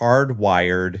a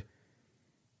hardwired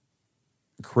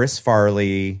Chris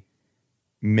Farley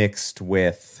mixed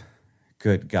with,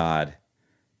 good God,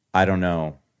 I don't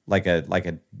know, like a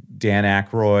Dan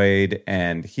Aykroyd,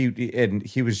 and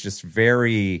he was just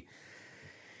very.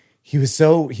 He was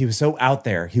so out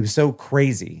there. He was so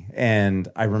crazy. And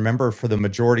I remember for the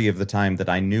majority of the time that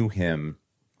I knew him,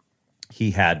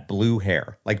 he had blue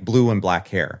hair, like blue and black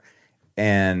hair.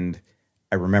 And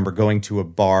I remember going to a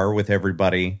bar with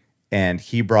everybody, and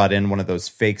he brought in one of those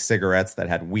fake cigarettes that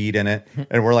had weed in it,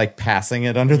 and we're like passing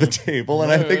it under the table. And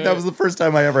I think that was the first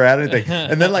time I ever had anything.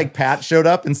 And then like Pat showed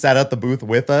up and sat at the booth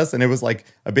with us, and it was like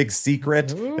a big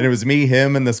secret. And it was me,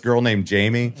 him, and this girl named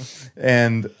Jamie.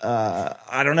 And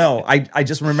I don't know. I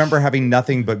just remember having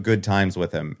nothing but good times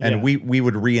with him. And Yeah. we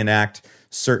would reenact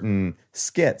certain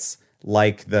skits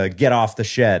like the Get Off the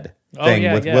Shed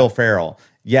thing with Will Ferrell.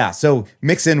 Yeah, so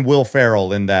mix in Will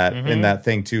Ferrell in that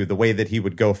thing too. The way that he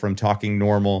would go from talking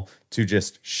normal to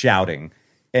just shouting,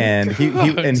 and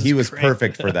he was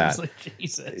perfect for that. Like,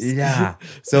 Jesus. Yeah.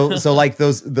 So like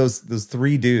those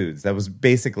three dudes, that was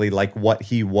basically like what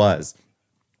he was.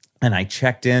 And I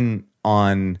checked in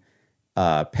on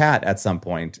Pat at some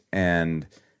point and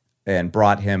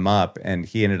brought him up, and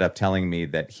he ended up telling me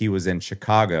that he was in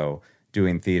Chicago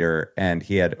doing theater and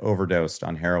he had overdosed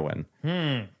on heroin.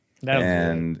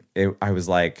 And I was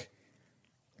like,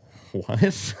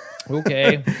 what?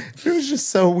 Okay. It was just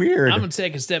so weird. I'm going to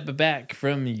take a step back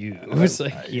from you. It's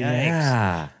like, yikes.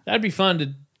 Yeah. That'd be fun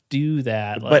to do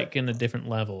that, like in a different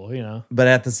level, you know? But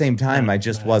at the same time, I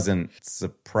just wasn't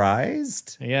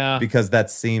surprised. Yeah. Because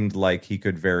that seemed like he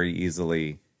could very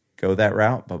easily go that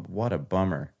route. But what a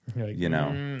bummer, Like, you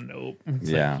know? Nope. It's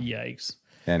Yeah. like, yikes.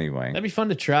 Anyway. That'd be fun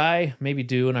to try, maybe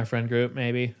do in our friend group,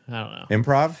 maybe. I don't know.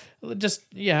 Improv? Just,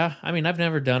 yeah. I mean, I've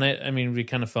never done it. I mean, it'd be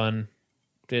kind of fun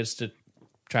just to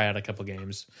try out a couple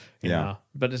games. You know?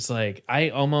 But it's like, I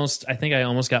think I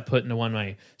almost got put into one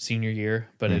my senior year,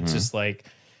 but it's just like,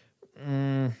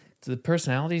 do the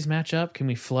personalities match up? Can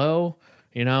we flow?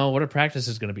 You know, what are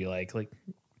practices going to be like? Like,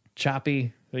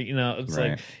 choppy? You know, it's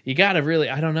Right. like, you got to really,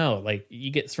 I don't know, like,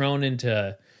 you get thrown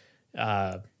into,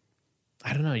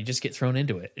 I don't know. You just get thrown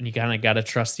into it, and you kind of got to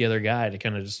trust the other guy to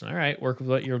kind of just, all right, work with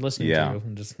what you're listening to,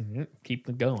 and just keep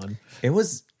it going. It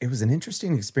was an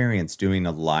interesting experience doing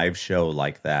a live show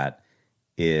like that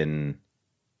in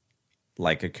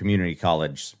like a community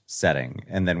college setting.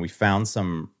 And then we found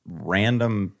some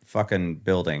random fucking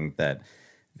building that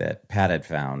Pat had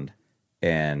found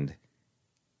and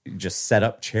just set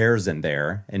up chairs in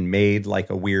there and made like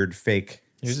a weird fake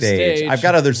Here's a stage. stage. I've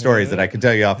got other stories that I could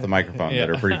tell you off the microphone that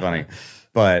Yeah. are pretty funny.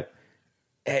 But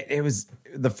it was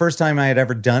the first time I had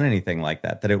ever done anything like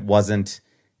that it wasn't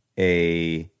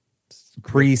a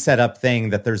pre-set up thing,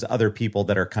 that there's other people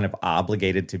that are kind of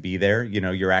obligated to be there. You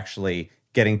know, you're actually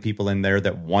getting people in there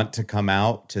that want to come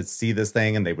out to see this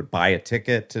thing, and they would buy a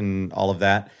ticket and all of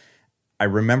that. I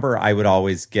remember I would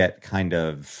always get kind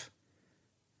of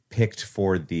picked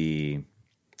for the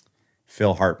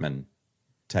Phil Hartman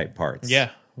type parts. Yeah,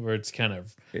 where it's kind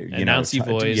of You know, announcy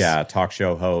voice. Yeah, talk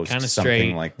show host, Kind of something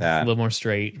straight, like a that. little more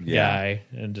straight Yeah. guy,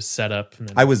 and just set up. And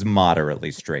then, I was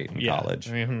moderately straight in college.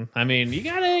 I mean, you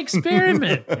gotta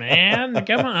experiment, man.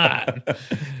 Come on,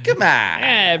 Come on.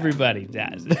 everybody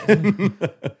does it.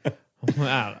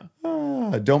 I don't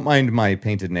know. Don't mind my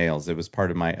painted nails. It was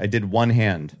part of I did one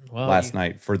hand Well, last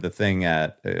night for the thing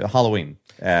at Halloween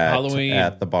Halloween.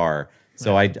 at the bar.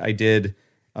 So I did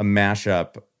a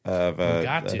mashup of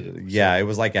Mugatu. yeah, it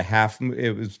was like a half.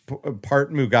 It was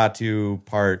part Mugatu,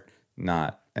 part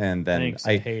not and then Thanks,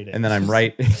 I hate it. and then I'm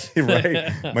right,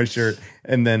 my shirt,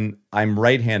 and then I'm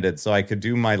right-handed, so I could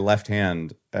do my left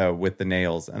hand with the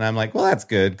nails, and I'm like, well, that's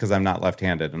good because I'm not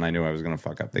left-handed, and I knew I was going to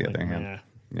fuck up the other hand. Yeah.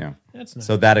 Yeah, That's nice.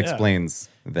 so that Yeah. explains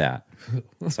that.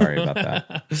 Sorry about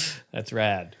that. That's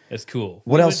rad. That's cool.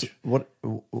 What We else? went-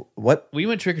 What? We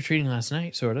went trick or treating last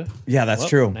night, sort of. Yeah, that's Well,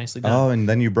 true. nicely done. Oh, and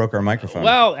then you broke our microphone.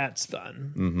 Well, that's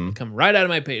fun. Mm-hmm. Come right out of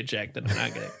my paycheck that I'm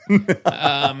not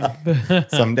getting.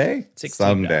 Someday. $16.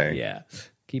 Someday. Yeah.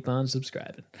 Keep on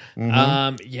subscribing.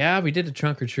 Mm-hmm. Yeah, we did a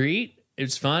trunk or treat. It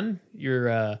was fun.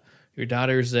 Your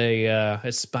daughter's a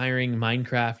aspiring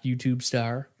Minecraft YouTube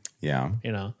star, Yeah.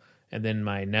 you know. And then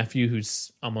my nephew,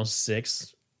 who's almost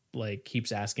 6, like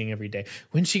keeps asking every day,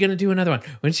 when's she gonna do another one?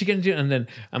 When's she gonna do? And then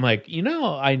I'm like,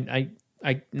 I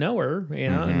know her, you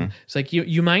know. And it's like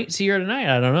you might see her tonight.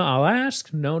 I don't know. I'll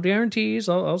ask. No guarantees.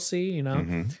 I'll see, you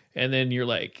know. And then you're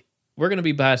like, we're gonna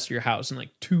be past your house in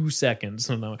like 2 seconds.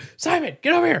 And I'm like, Simon,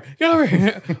 get over here, get over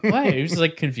here. Why? He was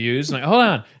like confused. I'm like, hold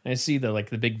on. And I see the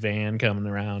big van coming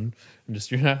around. And just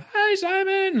hi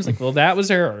Simon. It's like, well, that was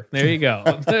her. There you go.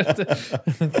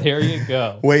 There you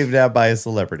go. Waved at by a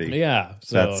celebrity. Yeah,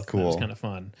 so That's cool. That was kind of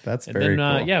fun. That's and very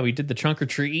then, cool. Yeah, we did the trunk or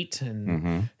treat,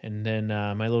 and then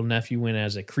my little nephew went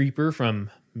as a creeper from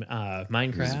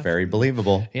Minecraft. It was very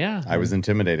believable. Yeah, I was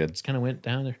intimidated. just kind of went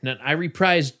down there. And I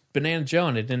reprised Banana Joe,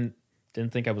 and I didn't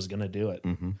think I was gonna do it.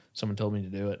 Someone told me to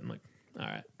do it. I'm like, all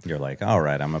right, You're like, all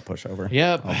right, I'm a pushover.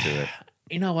 yep, I'll do it.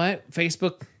 You know what?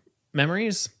 Facebook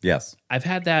memories. Yes. I've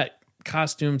had that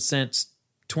costume since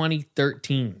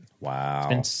 2013. Wow.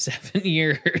 Been 7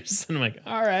 years, and I'm like,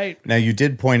 all right, Now you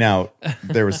did point out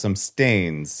there was some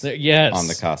stains yes, on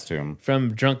the costume.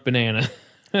 from Drunk Banana.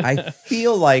 I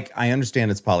feel like I understand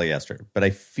it's polyester, but I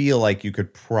feel like you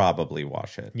could probably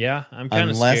wash it. Yeah, I'm kind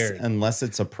of Unless scared. unless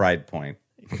it's a pride point.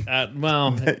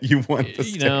 Well, You want the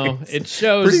stains. you know, it Pretty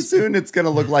shows. soon it's going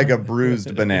to look like a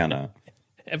bruised banana.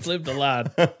 I've lived a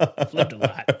lot. I've lived a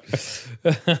lot.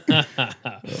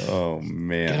 Oh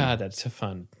man. God, that's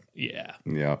fun. Yeah,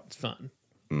 Yeah. it's fun.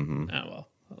 Oh well,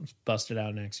 I'll just bust it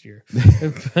out next year.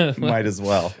 Might as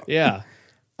well. Yeah.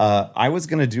 I was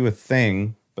going to do a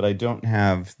thing, but I don't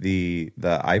have the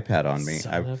iPad on me.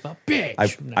 Son of a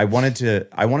bitch.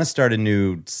 I want to start a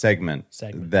new segment.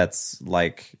 Segment. That's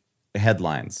like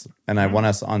headlines, and I want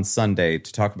us on Sunday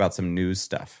to talk about some news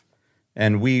stuff.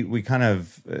 And we kind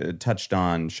of touched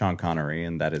on Sean Connery,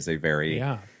 and that is a very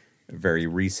Yeah. very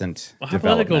recent Well, how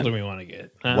political development. do we want to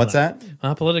get? I don't What's know. that?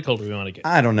 How political do we want to get?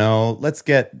 I don't know. Let's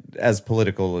get as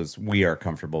political as we are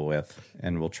comfortable with,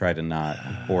 and we'll try to not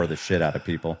bore the shit out of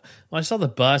people. Well, I saw the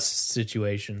bus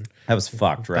situation. That was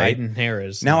fucked, right? Biden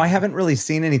Harris. Now, I haven't really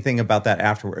seen anything about that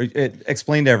afterward.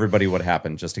 Explain to everybody what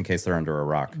happened, just in case they're under a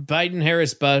rock. Biden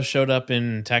Harris bus showed up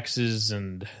in Texas,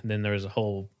 and then there was a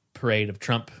whole parade of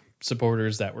Trump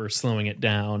supporters that were slowing it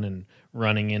down and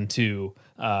running into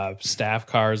staff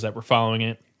cars that were following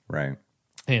it. Right.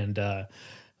 And then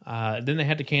they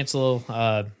had to cancel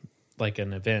like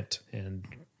an event and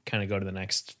kind of go to the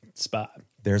next spot.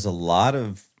 There's a lot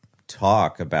of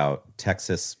talk about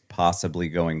Texas possibly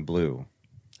going blue.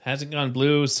 Hasn't gone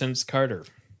blue since Carter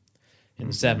in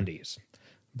the 70s.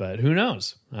 But who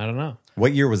knows? I don't know.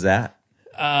 What year was that?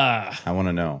 I want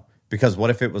to know. Because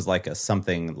what if it was like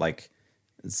something like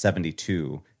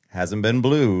 72? Hasn't been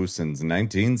blue since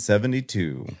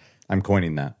 1972. I'm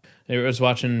coining that. I was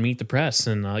watching Meet the Press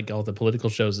and like all the political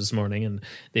shows this morning, and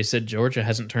they said Georgia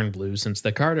hasn't turned blue since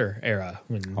the Carter era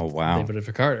when Oh, wow. they voted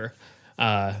for Carter.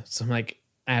 So I'm like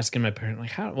asking my parent,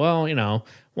 like, how? Well, you know,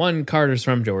 one, Carter's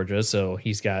from Georgia, so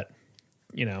he's got,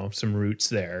 you know, some roots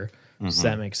there. So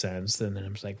that makes sense. And then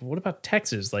I'm just like, what about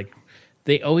Texas? Like,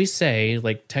 they always say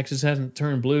like Texas hasn't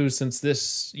turned blue since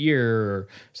this year or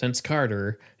since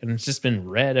Carter, and it's just been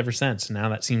red ever since. Now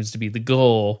that seems to be the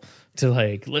goal, to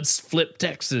like, let's flip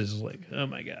Texas. Like, oh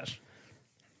my gosh.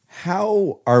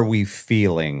 How are we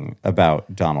feeling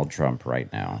about Donald Trump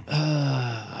right now?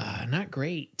 Not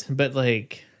great, but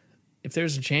like, if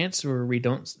there's a chance where we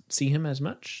don't see him as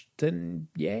much, then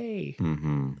yay.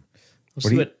 Mm-hmm. We'll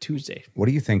see what Tuesday. What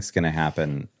do you think's going to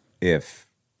happen if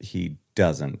he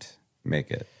doesn't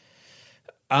make it?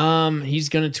 He's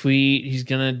gonna tweet. He's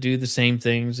gonna do the same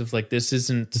things of like, this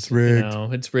isn't, It's rigged. you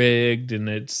know, it's rigged, and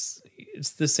it's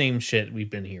the same shit we've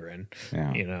been hearing.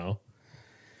 Yeah. You know,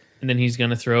 and then he's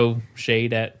gonna throw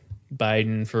shade at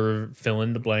Biden for fill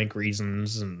in the blank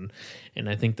reasons, and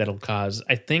I think it'll cause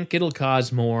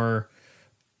more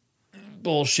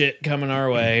bullshit coming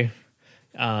our way,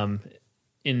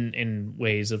 in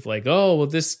ways of like, oh well,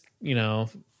 this, you know,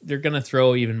 they're gonna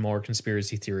throw even more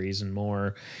conspiracy theories and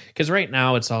more, because right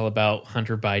now it's all about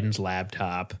Hunter Biden's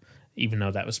laptop, even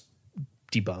though that was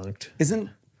debunked.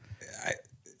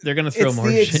 They're going to throw it's more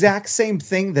the shit. exact same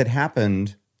thing that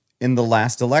happened in the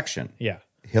last election. Yeah.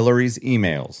 Hillary's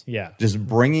emails. Yeah. Just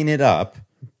bringing it up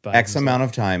Biden's X amount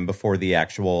of time before the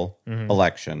actual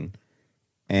election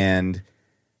and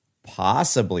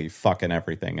possibly fucking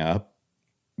everything up.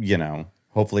 You know,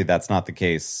 hopefully that's not the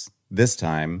case this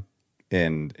time.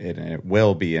 And it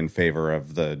will be in favor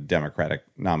of the Democratic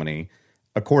nominee.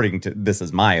 According to, this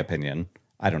is my opinion.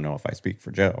 I don't know if I speak for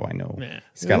Joe. I know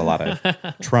he's got a lot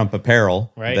of Trump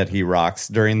apparel that he rocks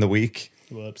during the week.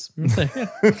 Whoops.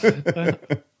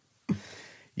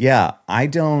 Yeah, I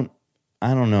don't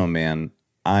know, man.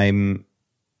 I'm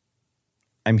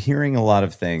hearing a lot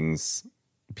of things,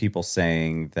 people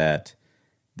saying that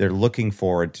they're looking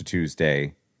forward to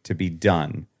Tuesday to be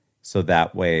done, so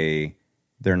that way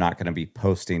they're not going to be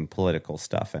posting political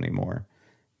stuff anymore.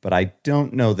 But I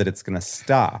don't know that it's going to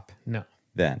stop No.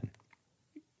 then.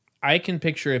 I can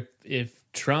picture if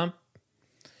Trump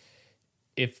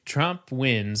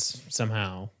wins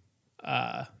somehow,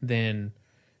 then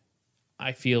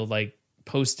I feel like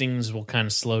postings will kind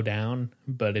of slow down.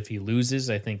 But if he loses,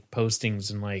 I think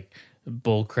postings and like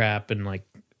bull crap and like,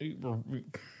 you know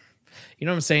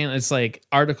what I'm saying? It's like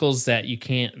articles that you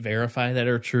can't verify that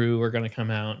are true are going to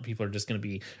come out. People are just going to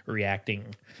be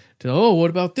reacting to, oh, what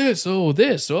about this? Oh,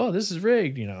 this is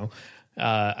rigged. You know,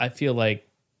 I feel like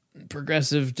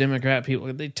progressive Democrat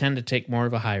people, they tend to take more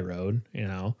of a high road, you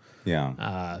know.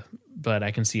 Yeah. But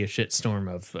I can see a shitstorm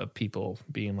of people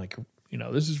being like, you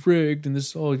know, this is rigged and this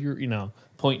is all your, you know,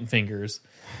 pointing fingers.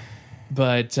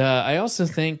 But I also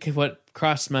think what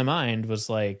crossed my mind was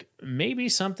like, maybe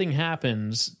something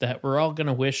happens that we're all going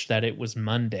to wish that it was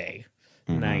Monday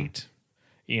night.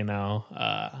 You know,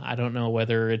 I don't know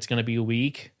whether it's going to be a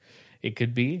week. It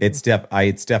could be. It's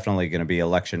definitely going to be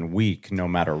election week, no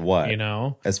matter what. You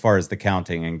know, as far as the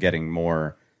counting and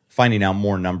finding out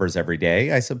more numbers every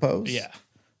day, I suppose. Yeah.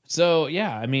 So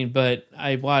yeah, I mean, but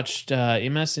I watched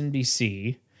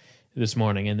MSNBC this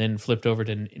morning and then flipped over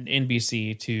to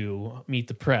NBC to Meet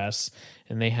the Press,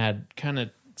 and they had kind of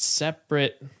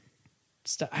separate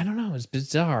stuff. I don't know, it's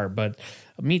bizarre, but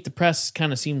Meet the Press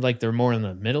kind of seemed like they're more in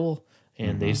the middle.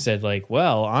 And they said, like,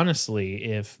 well, honestly,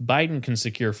 if Biden can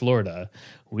secure Florida,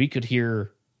 we could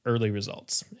hear early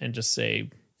results and just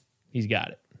say he's got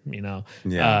it. You know,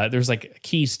 there's like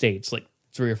key states, like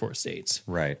 3 or 4 states,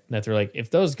 right? That they're like,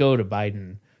 if those go to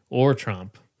Biden or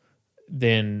Trump,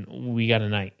 then we got a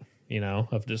night. You know,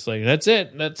 of just like, that's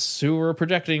it. That's who we're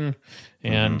projecting,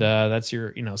 and that's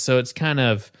your. You know, so it's kind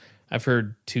of. I've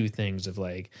heard 2 things of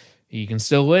like, you can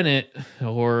still win it,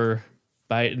 or.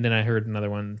 And then I heard another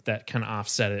one that kind of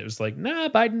offset it. It was like, nah,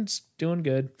 Biden's doing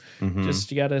good. Just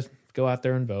you got to go out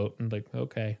there and vote. And like,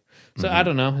 okay. So I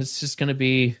don't know. It's just going to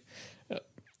be,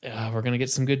 we're going to get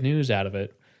some good news out of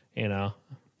it, you know.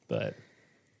 But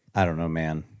I don't know,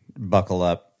 man. Buckle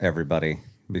up, everybody,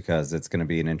 because it's going to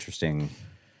be an interesting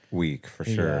week for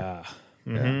sure. Yeah.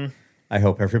 Yeah. I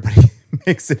hope everybody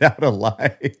makes it out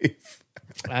alive.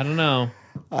 I don't know.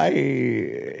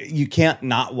 You can't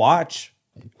not watch.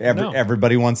 No.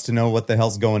 Everybody wants to know what the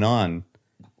hell's going on.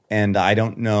 And I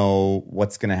don't know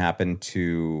what's going to happen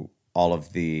to all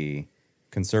of the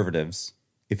conservatives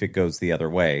if it goes the other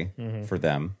way for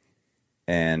them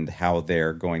and how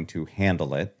they're going to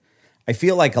handle it. I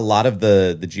feel like a lot of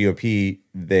the GOP,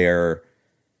 they're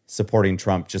supporting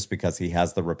Trump just because he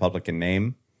has the Republican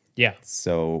name. Yeah.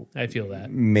 So I feel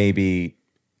that. Maybe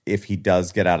if he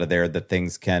does get out of there, that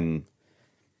things can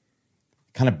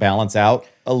kind of balance out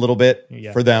a little bit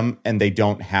for them, and they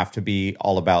don't have to be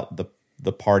all about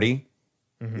the party.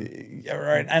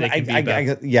 Right. And I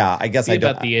guess I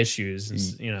don't. About the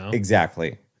issues, you know.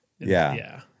 Exactly. Yeah.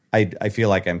 Yeah. I feel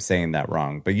like I'm saying that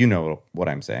wrong, but you know what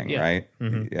I'm saying, right?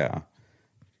 Yeah.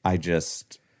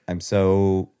 I'm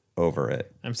so over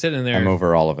it. I'm sitting there. I'm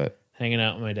over all of it. Hanging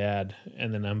out with my dad,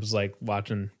 and then I was like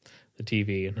watching the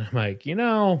TV, and I'm like, you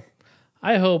know,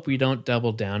 I hope we don't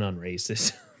double down on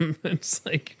racism. It's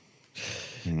like,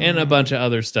 and a bunch of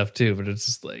other stuff too, but it's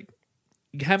just like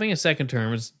having a second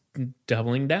term is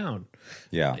doubling down.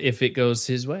 Yeah. If it goes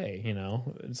his way, you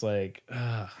know, it's like,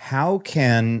 how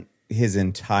can his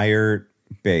entire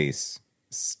base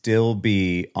still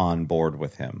be on board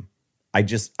with him? I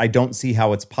don't see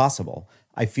how it's possible.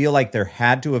 I feel like there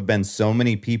had to have been so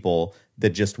many people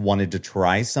that just wanted to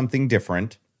try something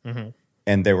different.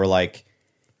 And they were like,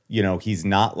 you know, he's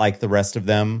not like the rest of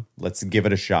them. Let's give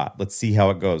it a shot. Let's see how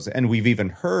it goes. And we've even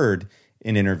heard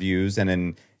in interviews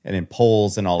and in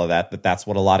polls and all of that that's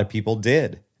what a lot of people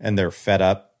did. And they're fed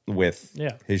up with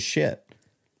his shit.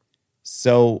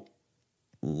 So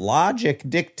logic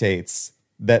dictates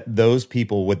that those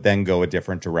people would then go a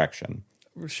different direction.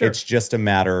 Sure. It's just a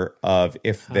matter of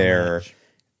if they're, much?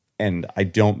 and I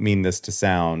don't mean this to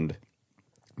sound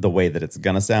the way that it's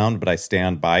going to sound, but I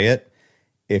stand by it.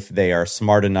 If they are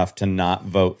smart enough to not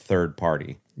vote third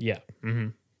party. Yeah.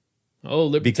 Oh,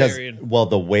 Because, libertarian. well,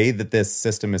 the way that this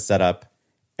system is set up,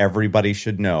 everybody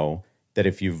should know that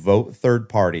if you vote third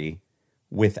party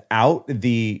without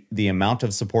the amount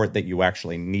of support that you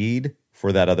actually need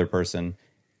for that other person,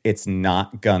 it's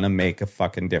not gonna make a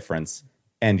fucking difference.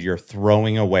 And you're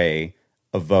throwing away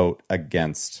a vote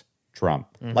against Trump.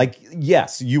 Like,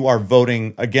 yes, you are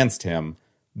voting against him,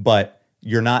 but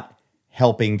you're not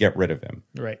helping get rid of him.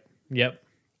 Right. Yep.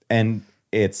 And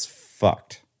it's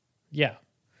fucked. Yeah.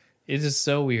 It is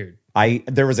so weird.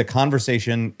 There was a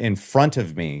conversation in front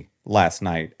of me last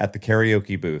night at the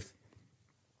karaoke booth.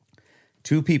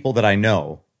 Two people that I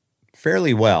know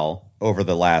fairly well over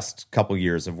the last couple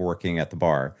years of working at the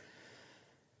bar.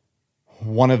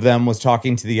 One of them was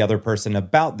talking to the other person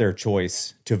about their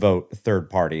choice to vote third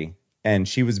party, and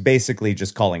she was basically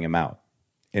just calling him out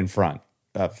in front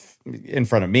of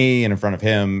me and in front of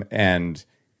him and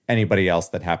anybody else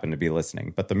that happened to be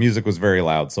listening. But the music was very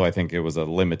loud, so I think it was a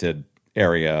limited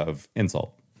area of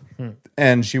insult.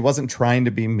 And she wasn't trying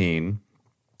to be mean,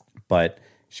 but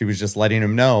she was just letting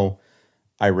him know,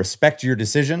 I respect your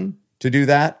decision to do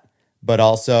that, but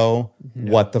also,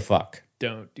 what the fuck?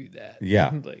 Don't do that.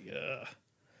 Yeah. Like,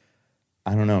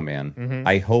 I don't know, man.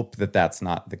 I hope that that's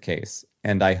not the case.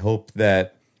 And I hope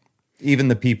that even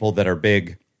the people that are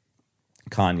big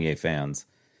Kanye fans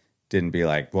didn't be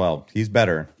like, well, he's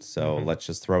better, so let's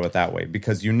just throw it that way.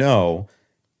 Because,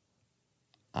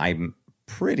 I'm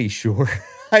pretty sure,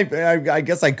 I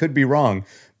guess I could be wrong,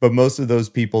 but most of those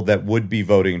people that would be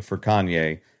voting for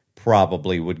Kanye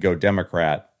probably would go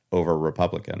Democrat over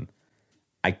Republican.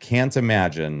 I can't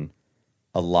imagine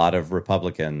a lot of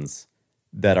Republicans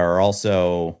that are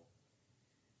also,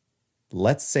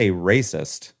 let's say,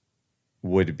 racist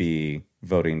would be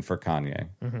voting for Kanye,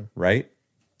 right?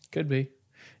 could be.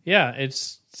 Yeah,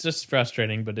 it's just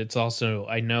frustrating, but it's also,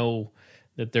 I know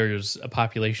that there's a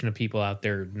population of people out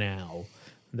there now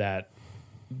that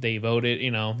they voted,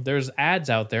 there's ads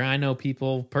out there. I know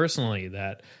people personally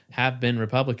that have been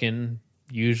Republican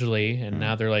usually, and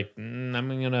now they're like,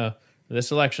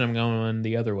 this election I'm going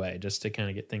the other way just to kind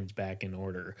of get things back in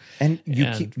order. And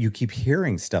you keep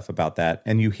hearing stuff about that,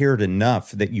 and you hear it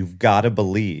enough that you've got to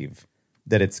believe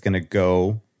that it's going to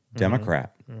go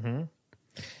Democrat.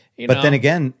 But then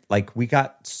again, like, we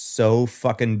got so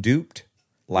fucking duped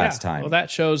last time. Well, that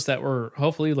shows that we're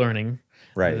hopefully learning.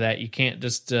 Right. That you can't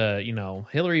just,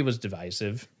 Hillary was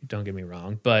divisive, don't get me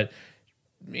wrong, but,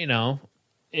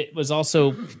 it was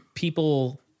also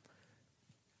people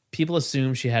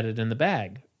assume she had it in the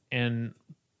bag. And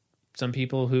some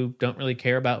people who don't really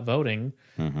care about voting,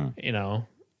 you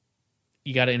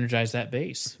got to energize that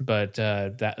base. But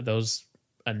those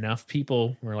enough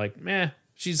people were like, meh,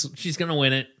 she's going to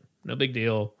win it. No big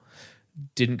deal.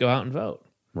 Didn't go out and vote.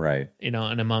 Right.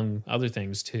 And among other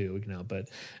things too, but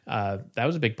that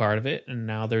was a big part of it. And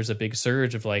now there's a big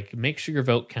surge of like, make sure your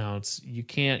vote counts. You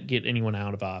can't get anyone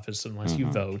out of office unless you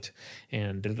vote.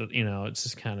 And, it's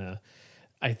just kind of,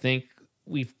 I think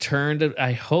we've turned it.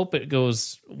 I hope it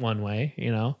goes one way,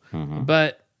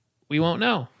 but we won't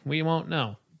know. We won't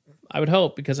know. I would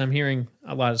hope, because I'm hearing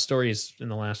a lot of stories in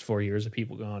the last 4 years of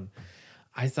people going,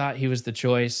 I thought he was the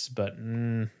choice, but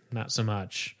not so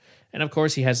much. And of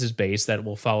course, he has his base that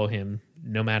will follow him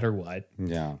no matter what.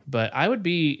 Yeah. But I would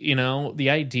be, the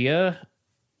idea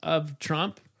of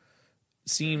Trump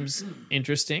seems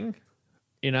interesting,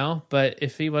 but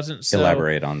if he wasn't so...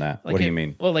 Elaborate on that. Like, What do you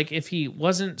mean? Well, like, if he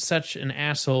wasn't such an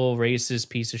asshole, racist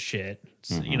piece of shit,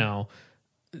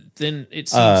 then it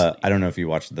seems... I don't know if you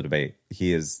watched the debate.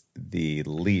 He is the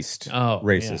least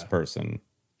racist person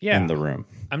in the room.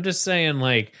 I'm just saying,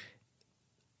 like,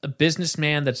 a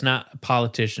businessman that's not a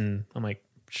politician, I'm like,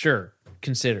 sure,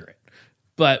 consider it.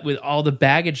 But with all the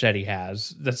baggage that he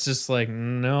has, that's just like,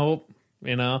 nope,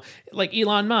 like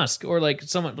Elon Musk or like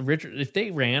someone, Richard, if they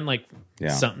ran, like,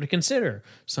 something to consider.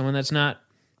 Someone that's not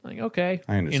like, okay,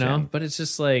 I understand. but it's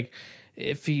just like,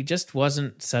 if he just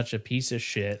wasn't such a piece of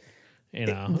shit,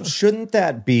 Shouldn't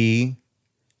that be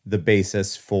the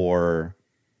basis for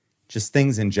just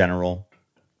things in general?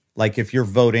 Like, if you're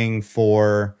voting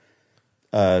for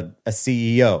a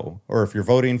CEO, or if you're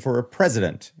voting for a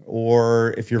president,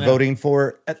 or if you're voting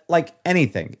for like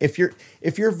anything, if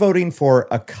you're voting for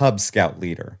a Cub Scout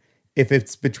leader, if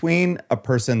it's between a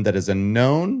person that is a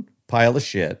known pile of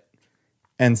shit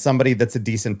and somebody that's a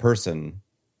decent person,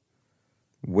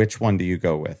 which one do you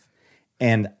go with?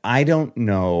 And I don't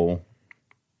know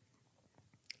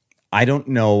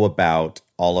about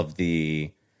all of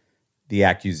the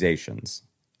accusations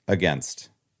against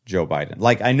Joe Biden.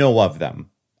 Like, I know of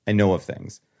them. I know of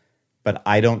things. But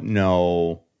I don't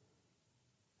know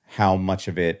how much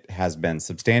of it has been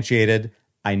substantiated.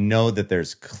 I know that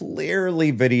there's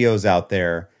clearly videos out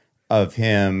there of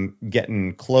him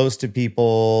getting close to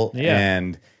people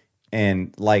and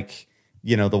like,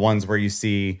 you know, the ones where you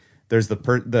see there's the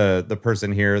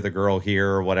person here, the girl here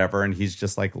or whatever, and he's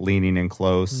just like leaning in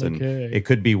close and it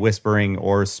could be whispering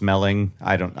or smelling.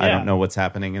 I don't know what's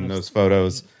happening in those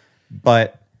photos.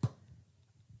 But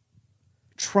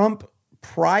Trump,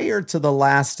 prior to the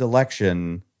last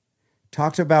election,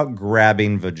 talked about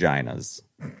grabbing vaginas.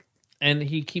 And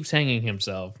he keeps hanging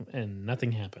himself and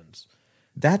nothing happens.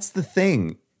 That's the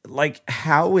thing. Like,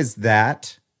 how is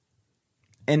that?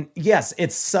 And yes,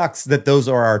 it sucks that those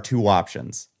are our two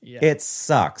options. Yeah. It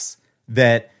sucks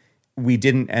that we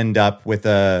didn't end up with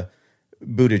a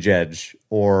Buttigieg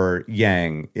or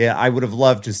Yang. Yeah, I would have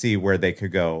loved to see where they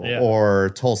could go, or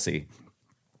Tulsi.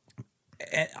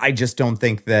 I just don't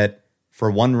think that for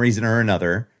one reason or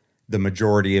another, the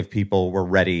majority of people were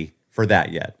ready for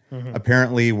that yet. Mm-hmm.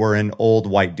 Apparently, we're in old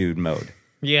white dude mode.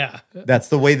 Yeah. That's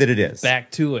the way that it is.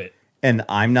 Back to it. And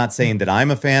I'm not saying that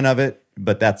I'm a fan of it,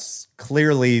 but that's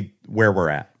clearly where we're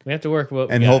at. We have to work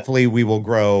with and hopefully we will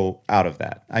grow out of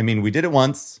that. I mean, we did it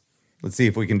once. Let's see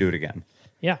if we can do it again.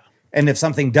 Yeah. And if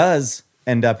something does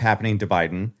end up happening to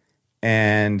Biden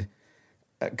and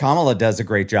Kamala does a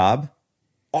great job,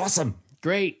 awesome.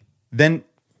 Great. Then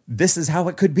this is how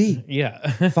it could be.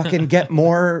 Yeah. Fucking get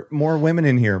more women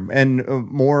in here and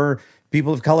more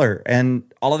people of color and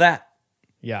all of that.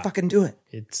 Yeah. Fucking do it.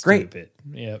 It's great. Stupid.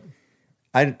 Yep.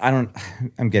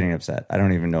 I'm getting upset. I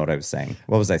don't even know what I was saying.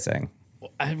 What was I saying?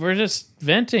 We're just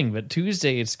venting, but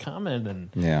Tuesday it's coming.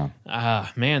 And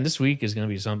man, this week is going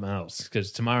to be something else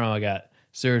because tomorrow I got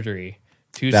surgery.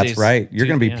 Tuesday's, that's right. You're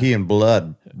going to be peeing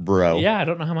blood, bro. Yeah, I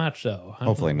don't know how much though.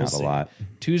 Hopefully not a lot.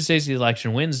 Tuesday's the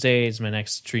election. Wednesday is my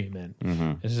next treatment.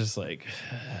 Mm-hmm. It's just like,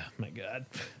 oh my God.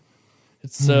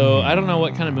 So I don't know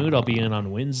what kind of mood I'll be in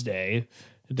on Wednesday,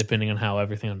 depending on how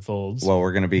everything unfolds. Well,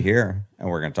 we're going to be here and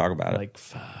we're going to talk about it. Like,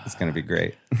 fuck. It's going to be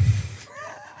great.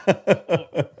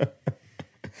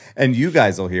 And you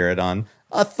guys will hear it on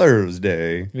a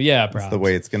Thursday. Yeah, that's the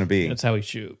way it's going to be. That's how we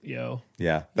shoot, yo.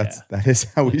 Yeah, that is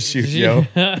how we shoot, yo.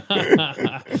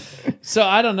 So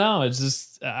I don't know. It's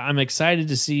just I'm excited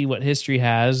to see what history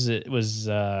has. It was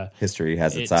history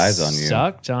has its eyes on you.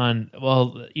 Sucked on.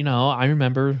 Well, you know, I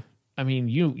remember. I mean,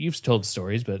 you've told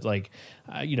stories, but like,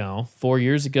 4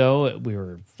 years ago we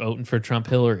were voting for Trump,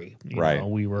 Hillary. You know,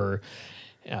 we were.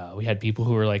 We had people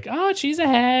who were like, "Oh, she's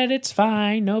ahead. It's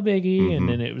fine, no biggie." Mm-hmm. And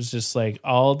then it was just like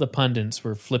all the pundits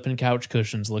were flipping couch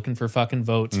cushions, looking for fucking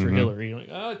votes for Hillary. Like,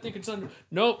 "Oh, I think it's on."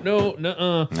 Nope,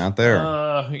 no, not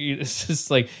there. It's just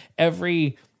like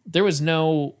there was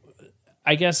no.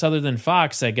 I guess other than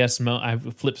Fox, I guess I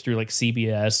flipped through like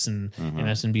CBS and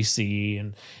MSNBC,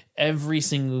 and every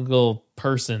single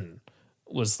person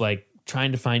was like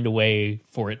trying to find a way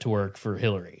for it to work for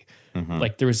Hillary. Mm-hmm.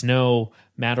 Like there was no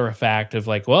matter of fact of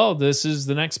like, well, this is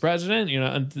the next president,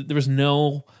 and there was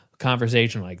no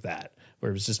conversation like that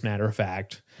where it was just matter of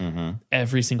fact. Mm-hmm.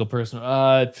 Every single person,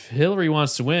 if Hillary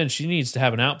wants to win, she needs to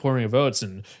have an outpouring of votes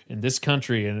in this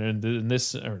country and in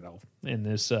this, or no, in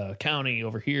this county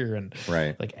over here. And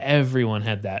like everyone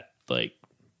had that, like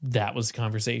that was the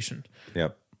conversation.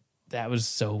 Yep. That was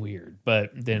so weird.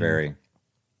 But then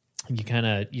you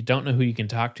don't know who you can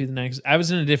talk to the next. I was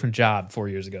in a different job 4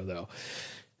 years ago though.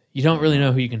 You don't really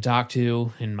know who you can talk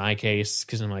to in my case,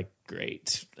 because I'm like,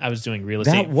 great. I was doing real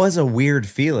estate. That was a weird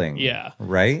feeling. Yeah.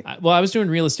 Right? I was doing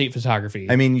real estate photography.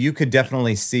 I mean, you could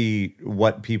definitely see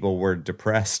what people were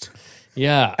depressed.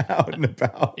 Yeah. Out and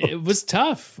about. It was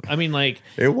tough. I mean, like,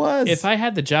 it was. If I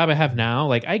had the job I have now,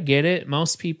 like, I get it.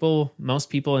 Most people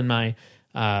in my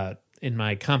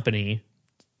company,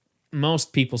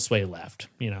 most people sway left,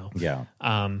 Yeah.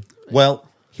 Well,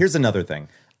 here's another thing.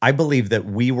 I believe that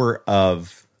we were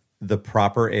of the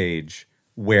proper age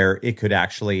where it could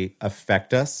actually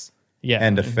affect us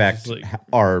and affect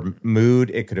our mood.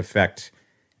 It could affect,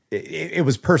 it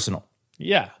was personal.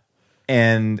 Yeah.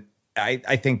 And I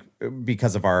think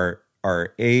because of our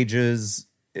ages,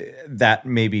 that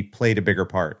maybe played a bigger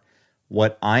part.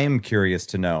 What I am curious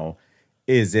to know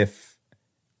is if,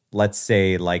 let's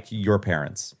say, like your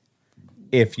parents,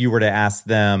 if you were to ask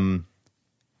them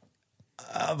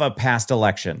of a past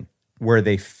election where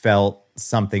they felt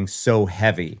something so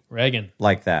heavy, Reagan,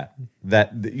 like that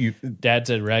you Dad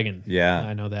said Reagan. Yeah,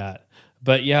 I know that.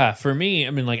 But yeah, for me,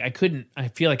 I mean, like I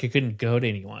feel like I couldn't go to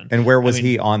anyone. And where was I mean,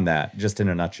 he on that? Just in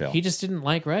a nutshell. He just didn't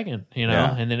like Reagan, you know.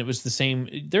 Yeah. And then it was the same.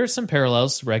 There's some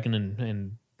parallels,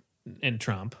 Reagan and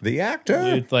Trump. The actor.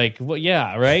 With like, well,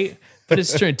 yeah, right. But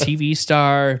it's a TV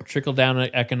star, trickle down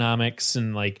economics,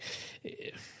 and like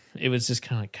it was just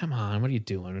kind of like, come on, what are you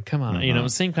doing? Come on, you know,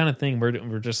 same kind of thing. We're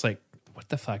just like, what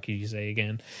the fuck did you say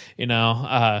again? You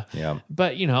know. Yeah.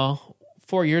 But you know.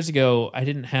 4 years ago, I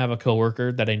didn't have a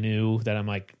coworker that I knew that I'm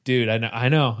like, dude, I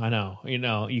know. You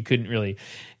know, you couldn't really,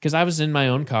 because I was in my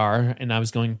own car and I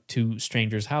was going to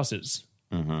strangers' houses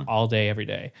all day, every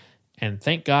day. And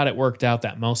thank God it worked out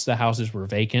that most of the houses were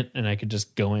vacant and I could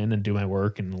just go in and do my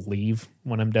work and leave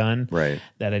when I'm done. Right.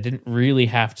 That I didn't really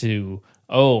have to,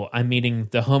 oh, I'm meeting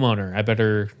the homeowner. I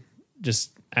better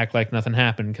just act like nothing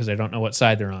happened because I don't know what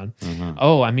side they're on.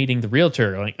 Oh, I'm meeting the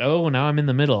realtor. Like, oh, now I'm in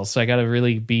the middle. So I got to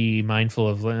really be mindful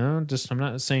of, I'm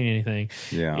not saying anything.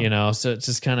 Yeah. You know, so it's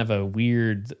just kind of a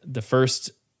weird, the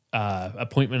first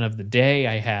appointment of the day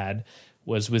I had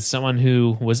was with someone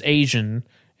who was Asian,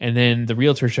 and then the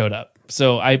realtor showed up.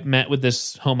 So I met with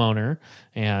this homeowner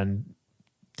and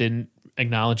didn't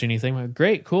acknowledge anything. Like,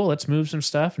 great, cool, let's move some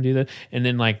stuff and do that. And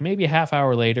then like maybe a half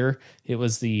hour later, it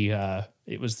was the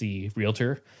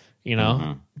realtor, you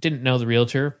know. Didn't know the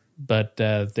realtor, but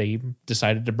they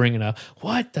decided to bring it up.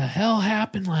 What the hell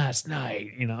happened last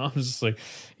night? You know, I was just like,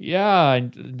 yeah,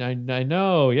 I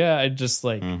know. Yeah, I just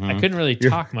like, I couldn't really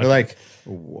talk much. You're like,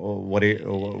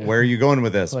 where are you going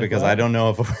with this? Like, Because what? I don't know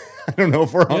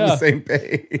if we're on the Yeah. same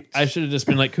page. I should have just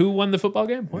been like, who won the football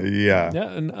game? What? Yeah.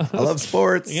 Yeah, and, I love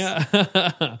sports. yeah.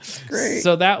 Great.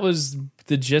 So that was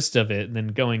the gist of it. And then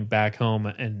going back home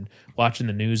and watching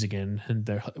the news again, and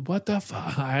they're like, what the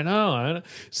fuck? I know.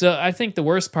 So I think the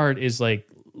worst part is like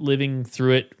living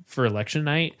through it for election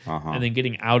night and then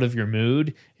getting out of your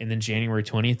mood. And then January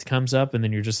 20th comes up and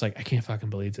then you're just like, I can't fucking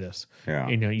believe this. Yeah.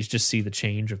 You know, you just see the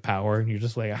change of power and you're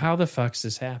just like, how the fuck's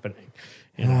this happening?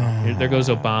 You know, there goes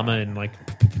Obama and like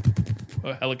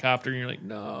a helicopter and you're like,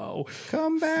 no.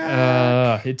 Come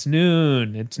back. It's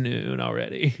noon. It's noon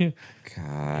already.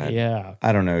 God. Yeah.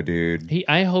 I don't know, dude.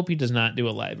 I hope he does not do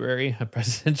a library, a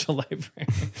presidential library.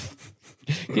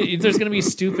 There's going to be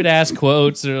stupid ass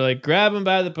quotes that are like, grab him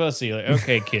by the pussy. Like,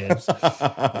 okay, kids.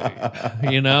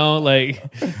 You know,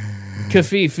 like,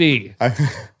 Kafifi.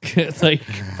 Like,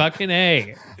 fucking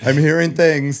A. I'm hearing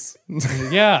things.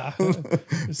 Yeah.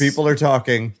 People are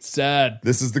talking. Sad.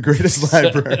 This is the greatest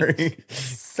library.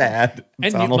 Sad.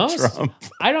 And Donald Trump.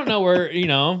 I don't know where, you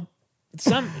know,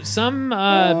 some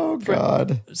Oh,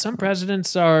 God. some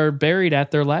presidents are buried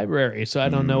at their library, so I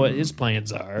don't know what his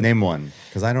plans are. Name one,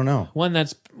 because I don't know. One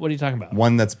that's, what are you talking about?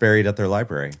 One that's buried at their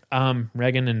library.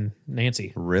 Reagan and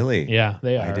Nancy. Really? Yeah,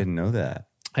 they are. I didn't know that.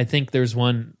 I think there's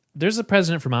a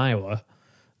president from Iowa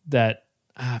that,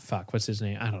 what's his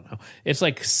name? I don't know. It's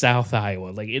like South Iowa.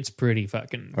 Like, it's pretty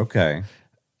fucking, Okay.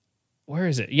 where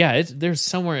is it? Yeah, there's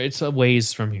somewhere, it's a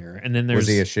ways from here. And then there's, Was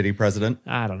he a shitty president?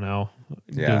 I don't know.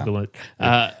 Yeah. Google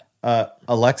it.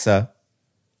 Alexa,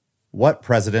 what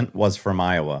president was from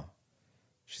Iowa?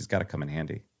 She's got to come in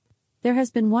handy. There has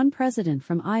been one president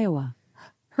from Iowa.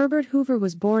 Herbert Hoover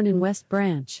was born in West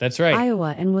Branch, That's right.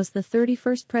 Iowa, and was the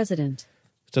 31st president.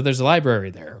 So there's a library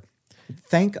there.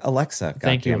 Thank Alexa.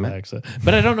 Thank you, goddammit. Alexa.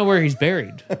 But I don't know where he's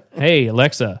buried. Hey,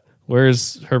 Alexa,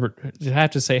 where's Herbert? Did I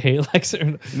have to say, hey,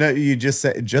 Alexa? No, you just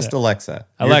say Alexa.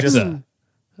 You're Alexa,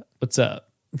 what's up?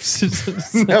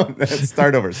 No,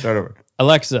 start over.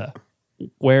 Alexa,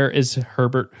 where is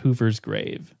Herbert Hoover's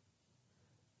grave?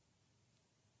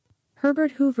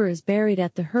 Herbert Hoover is buried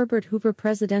at the Herbert Hoover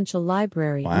Presidential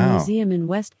Library Wow. and Museum in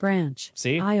West Branch,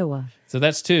 See? Iowa. So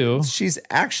that's two. She's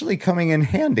actually coming in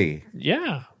handy.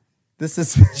 Yeah. This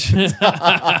is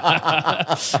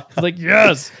Like,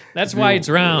 yes. That's why it's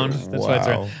round. That's why it's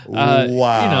round.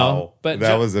 Wow. You know, but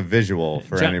that was a visual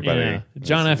for anybody. yeah.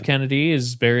 John F. Kennedy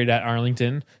is buried at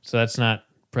Arlington, so that's not,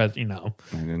 you know.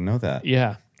 I didn't know that.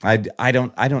 Yeah. I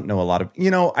don't know a lot of,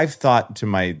 I've thought to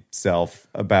myself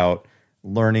about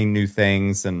learning new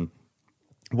things, and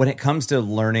when it comes to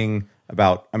learning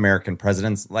about American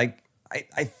presidents, like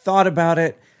I thought about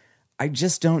it, I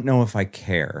just don't know if I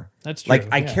care. That's true, Like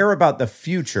I yeah. care about the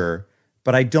future,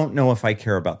 but I don't know if I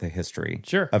care about the history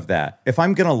Sure. of that. If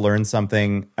I'm going to learn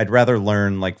something, I'd rather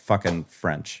learn like fucking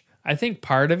French. I think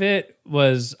part of it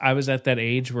was I was at that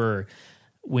age where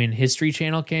when History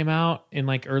Channel came out in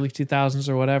like early 2000s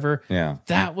or whatever, Yeah.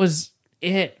 that was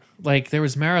it. Like there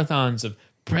was marathons of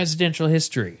presidential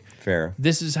history. Fair.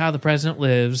 This is how the president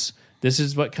lives. this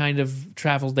is what kind of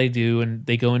travel they do, and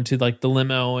they go into like the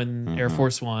limo and Air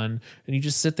Force One, and you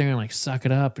just sit there and like suck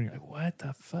it up, and you're like, what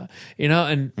the fuck,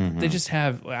 and they just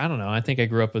have, I don't know. I think I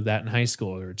grew up with that in high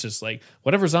school, where it's just like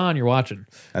whatever's on, you're watching,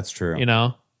 That's true. and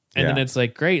then Yeah. it's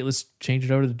like, great, let's change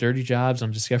it over to the Dirty Jobs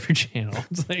on Discovery Channel.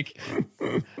 It's like,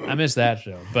 I miss that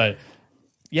show, but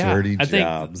yeah, Dirty I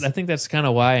Jobs. think that's kind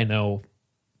of why I know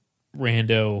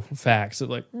rando facts of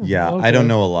like, Yeah, okay. I don't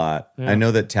know a lot. Yeah. I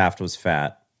know that Taft was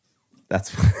fat.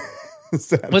 That's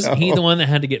Wasn't he the one that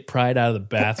had to get pried out of the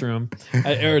bathroom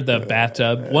or the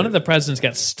bathtub? One of the presidents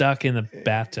got stuck in the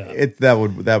bathtub.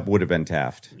 That would have been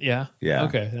Taft. Yeah. Yeah.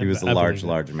 Okay. He was a I large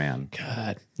believe it. man.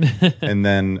 God. And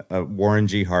then Warren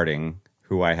G. Harding,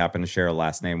 who I happen to share a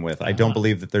last name with. I don't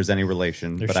believe that there's any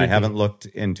relation, but I should haven't be. looked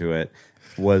into it.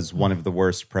 Was one of the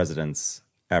worst presidents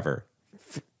ever.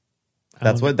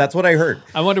 That's what I heard.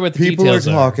 I wonder what the People are details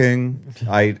are. talking.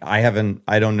 I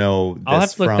don't know this I'll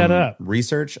have to look from that up.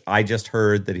 research. I just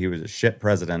heard that he was a shit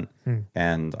president, Hmm.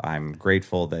 and I'm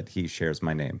grateful that he shares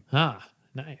my name. Ah,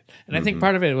 nice. And I think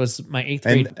part of it was my eighth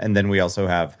grade. And then we also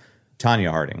have Tanya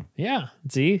Harding. Yeah.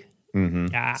 See?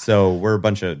 Ah, So we're a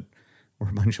bunch of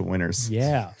winners.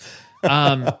 yeah.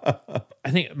 I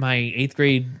think my eighth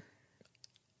grade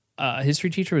history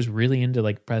teacher was really into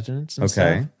like presidents and Okay.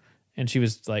 stuff. And she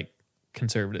was like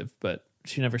conservative, but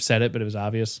she never said it, but it was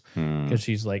obvious because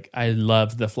she's like, I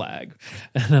love the flag.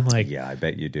 And I'm like, Yeah, I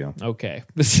bet you do. okay.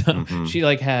 So she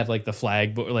like had like the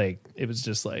flag, but like it was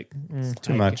just like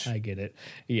too much. I get it.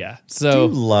 Yeah. Do So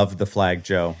you love the flag,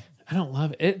 Joe? I don't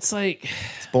love it. It's like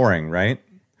It's boring, right?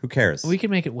 Who cares? we can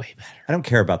make it way better. I don't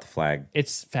care about the flag.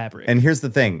 It's fabric. And here's the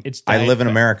thing. It's I dyed live in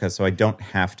fa- America, so I don't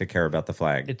have to care about the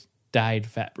flag. it's dyed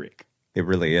fabric. It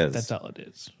really is. That's all it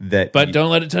is. That But you-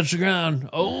 don't let it touch the ground.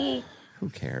 Oh, who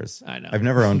cares? I know. I've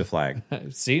never owned a flag.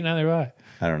 see, neither do I.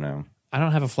 I don't know. I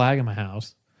don't have a flag in my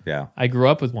house. Yeah. I grew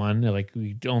up with one. Like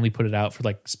we only put it out for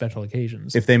like special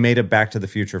occasions. If they made a Back to the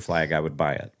Future flag, I would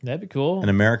buy it. That'd be cool. An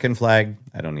American flag,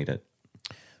 I don't need it.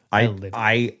 live it.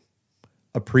 I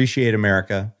appreciate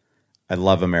America. I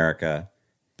love America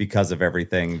because of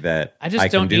everything that I just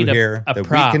can don't do need here, a that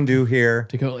prop we can do here.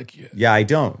 to go like, yeah, Yeah, I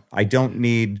don't. I don't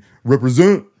need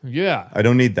represent. yeah, I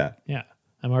don't need that. yeah.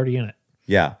 I'm already in it.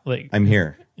 Yeah. Like- I'm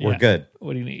here. We're Yeah. good.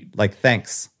 What do you need? Like,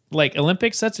 thanks. Like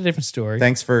Olympics? That's a different story.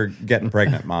 Thanks for getting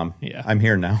pregnant, Mom. Yeah. I'm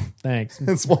here now. Thanks.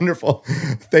 It's wonderful.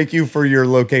 Thank you for your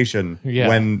location Yeah.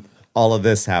 when all of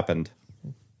this happened.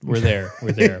 We're there.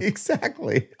 We're there.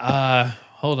 Exactly.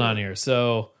 Hold on here.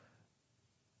 So,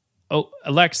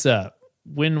 Alexa,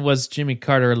 when was Jimmy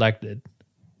Carter elected?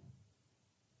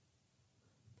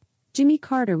 Jimmy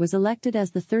Carter was elected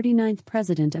as the 39th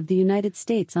President of the United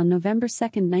States on November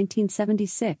 2nd,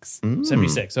 1976.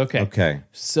 76. Okay. Okay.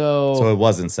 So So it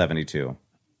was in 72.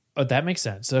 oh, that makes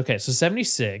sense. Okay. So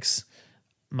 76.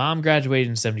 Mom graduated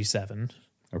in 77.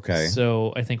 Okay.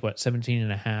 So I think 17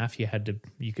 and a half,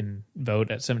 you can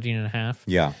vote at 17 and a half.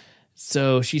 Yeah.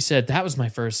 So she said, that was my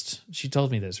first, she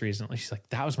told me this recently. She's like,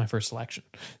 that was my first election.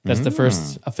 That's the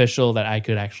first official that I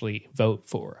could actually vote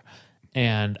for.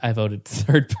 And I voted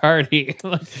third party.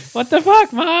 Like, what the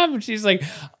fuck, Mom? And she's like,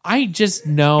 I just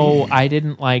know I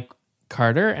didn't like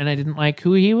Carter and I didn't like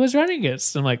who he was running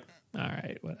against. I'm like, all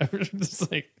right, whatever. It's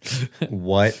like,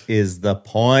 What is the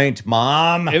point,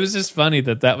 Mom? it was just funny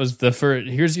that was the first.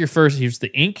 Here's the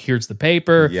ink. Here's the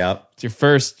paper. Yep. It's your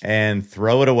first And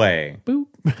throw it away. boop.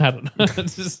 I don't know.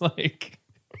 It's just like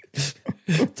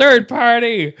third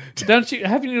party. Don't you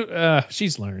have you?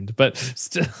 She's learned, but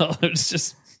still, it's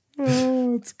just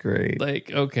Oh, it's great.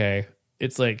 like okay.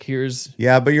 It's like here's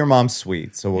Yeah, but your mom's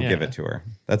sweet, so we'll give Yeah. it to her.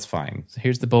 That's fine.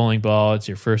 the bowling ball. It's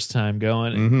your first time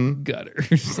going. Gutter.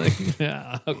 It's like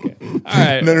yeah, okay, all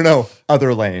right. No.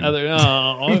 Other lane. Other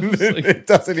no, it's like, It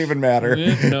doesn't even matter.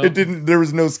 Yeah, no. It didn't. There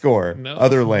was no score. No.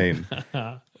 Other lane.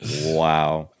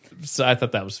 Wow. so I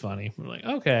thought that was funny. I'm like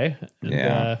okay, and,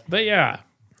 Yeah. but yeah.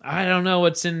 I don't know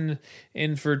what's in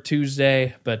for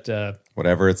Tuesday, but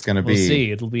Whatever it's gonna we'll be.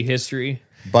 see. It'll be history.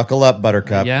 Buckle up,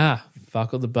 Buttercup. Yeah,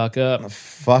 buckle the buck up.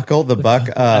 Fuckle the buck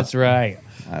up. That's right.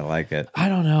 I like it. I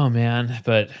don't know, man,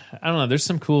 but I don't know. There's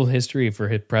some cool history for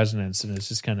hit presidents, and it's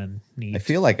just kind of neat. I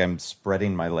feel like I'm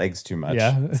spreading my legs too much.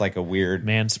 Yeah. It's like a weird.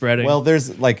 Man spreading. Well,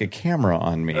 there's like a camera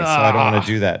on me, so I don't want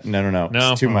to do that. No. No,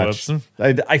 It's too much. whoops.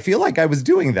 I feel like I was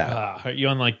doing that. are you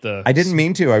on like the? I didn't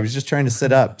mean to. I was just trying to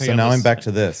sit up. So on now this- I'm back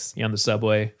to this. You on the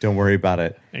subway, Don't worry about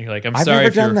it. and you're like, I'm I've sorry never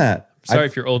if you're done that. Sorry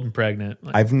I've- if you're old and pregnant.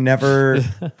 Like, I've never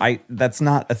that's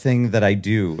not a thing that I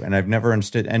do, and I've never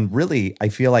understood. And really, I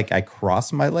feel like I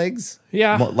cross my legs.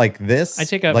 Yeah. Like this. I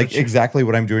take out like what you- exactly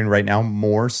what I'm doing right now,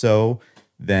 more so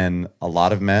than a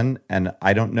lot of men. And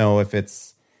I don't know if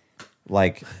it's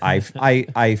Like I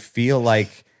feel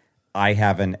like I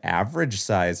have an average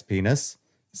size penis.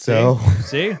 So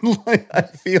See? like, I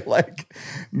feel like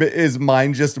is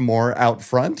mine just more out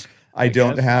front? I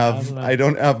don't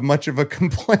have much of a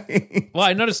complaint. Well,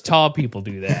 I noticed tall people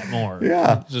do that more.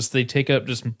 Yeah. Just they take up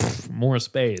just more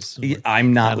space.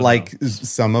 I'm not like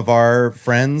some of our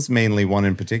friends, mainly one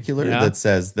in particular, Yeah. that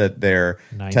says that their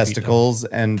 9 feet testicles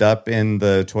end up in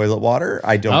the toilet water.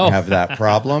 I don't have that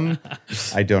problem.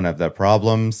 I don't have that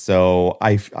problem. So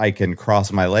I can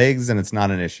cross my legs and it's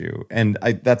not an issue. And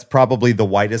that's probably the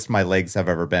widest my legs have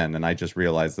ever been. And I just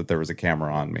realized that there was a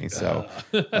camera on me. So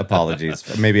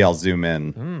apologies. Maybe I'll zoom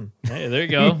in. Hey, there you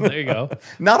go. There you go.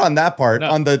 Not on that part.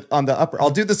 On the upper. I'll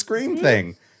do the Scream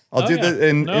thing. I'll do the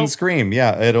in Scream.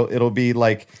 Yeah, it'll be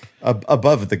like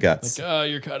above the guts. Like, oh,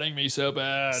 you're cutting me so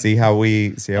bad. See how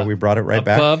we brought it right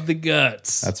back. Above the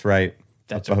guts. That's right.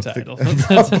 That's our title.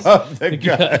 Above the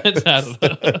guts. I don't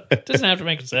know. It doesn't have to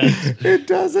make sense. It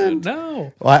doesn't.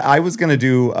 No. Well, I was gonna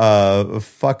do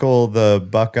fuckle the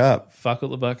buck up.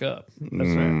 Fuckle the buck up. That's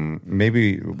right.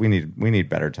 Maybe we need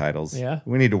better titles. Yeah.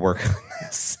 We need to work on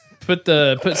this. Put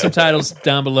some titles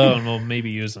down below and we'll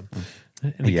maybe use them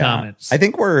in the comments. I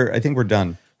think we're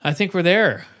done. I think we're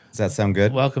there. Does that sound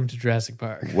good? Welcome to Jurassic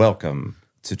Park. Welcome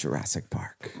to Jurassic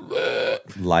Park.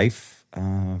 Life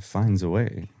finds a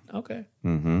way. Okay.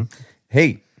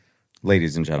 Hey,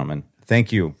 ladies and gentlemen,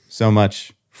 thank you so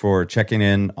much for checking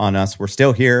in on us. We're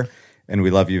still here, and we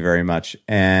love you very much.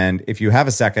 And if you have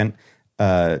a second,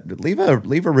 leave a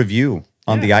review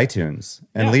on the iTunes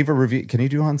and leave a review. Can you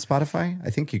do it on Spotify? I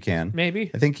think you can.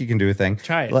 Maybe. I think you can do a thing.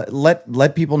 Try it.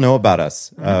 Let people know about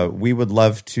us. We would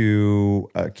love to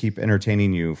keep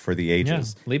entertaining you for the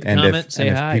ages. Yeah. Leave a comment, say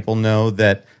hi. If people know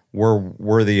that we're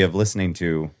worthy of listening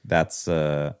to, that's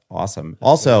awesome.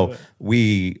 Also,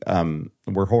 we're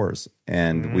whores,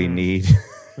 and we need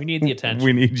We need the attention.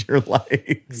 we need your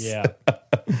likes. Yeah.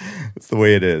 That's the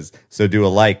way it is. So do a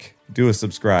like, do a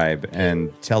subscribe,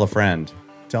 and tell a friend.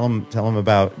 Tell him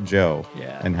about Joe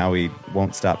and how he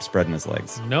won't stop spreading his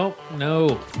legs. Nope.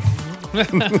 No.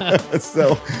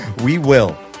 So we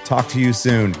will talk to you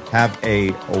soon. Have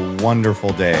a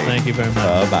wonderful day. Thank you very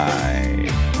much. Bye-bye.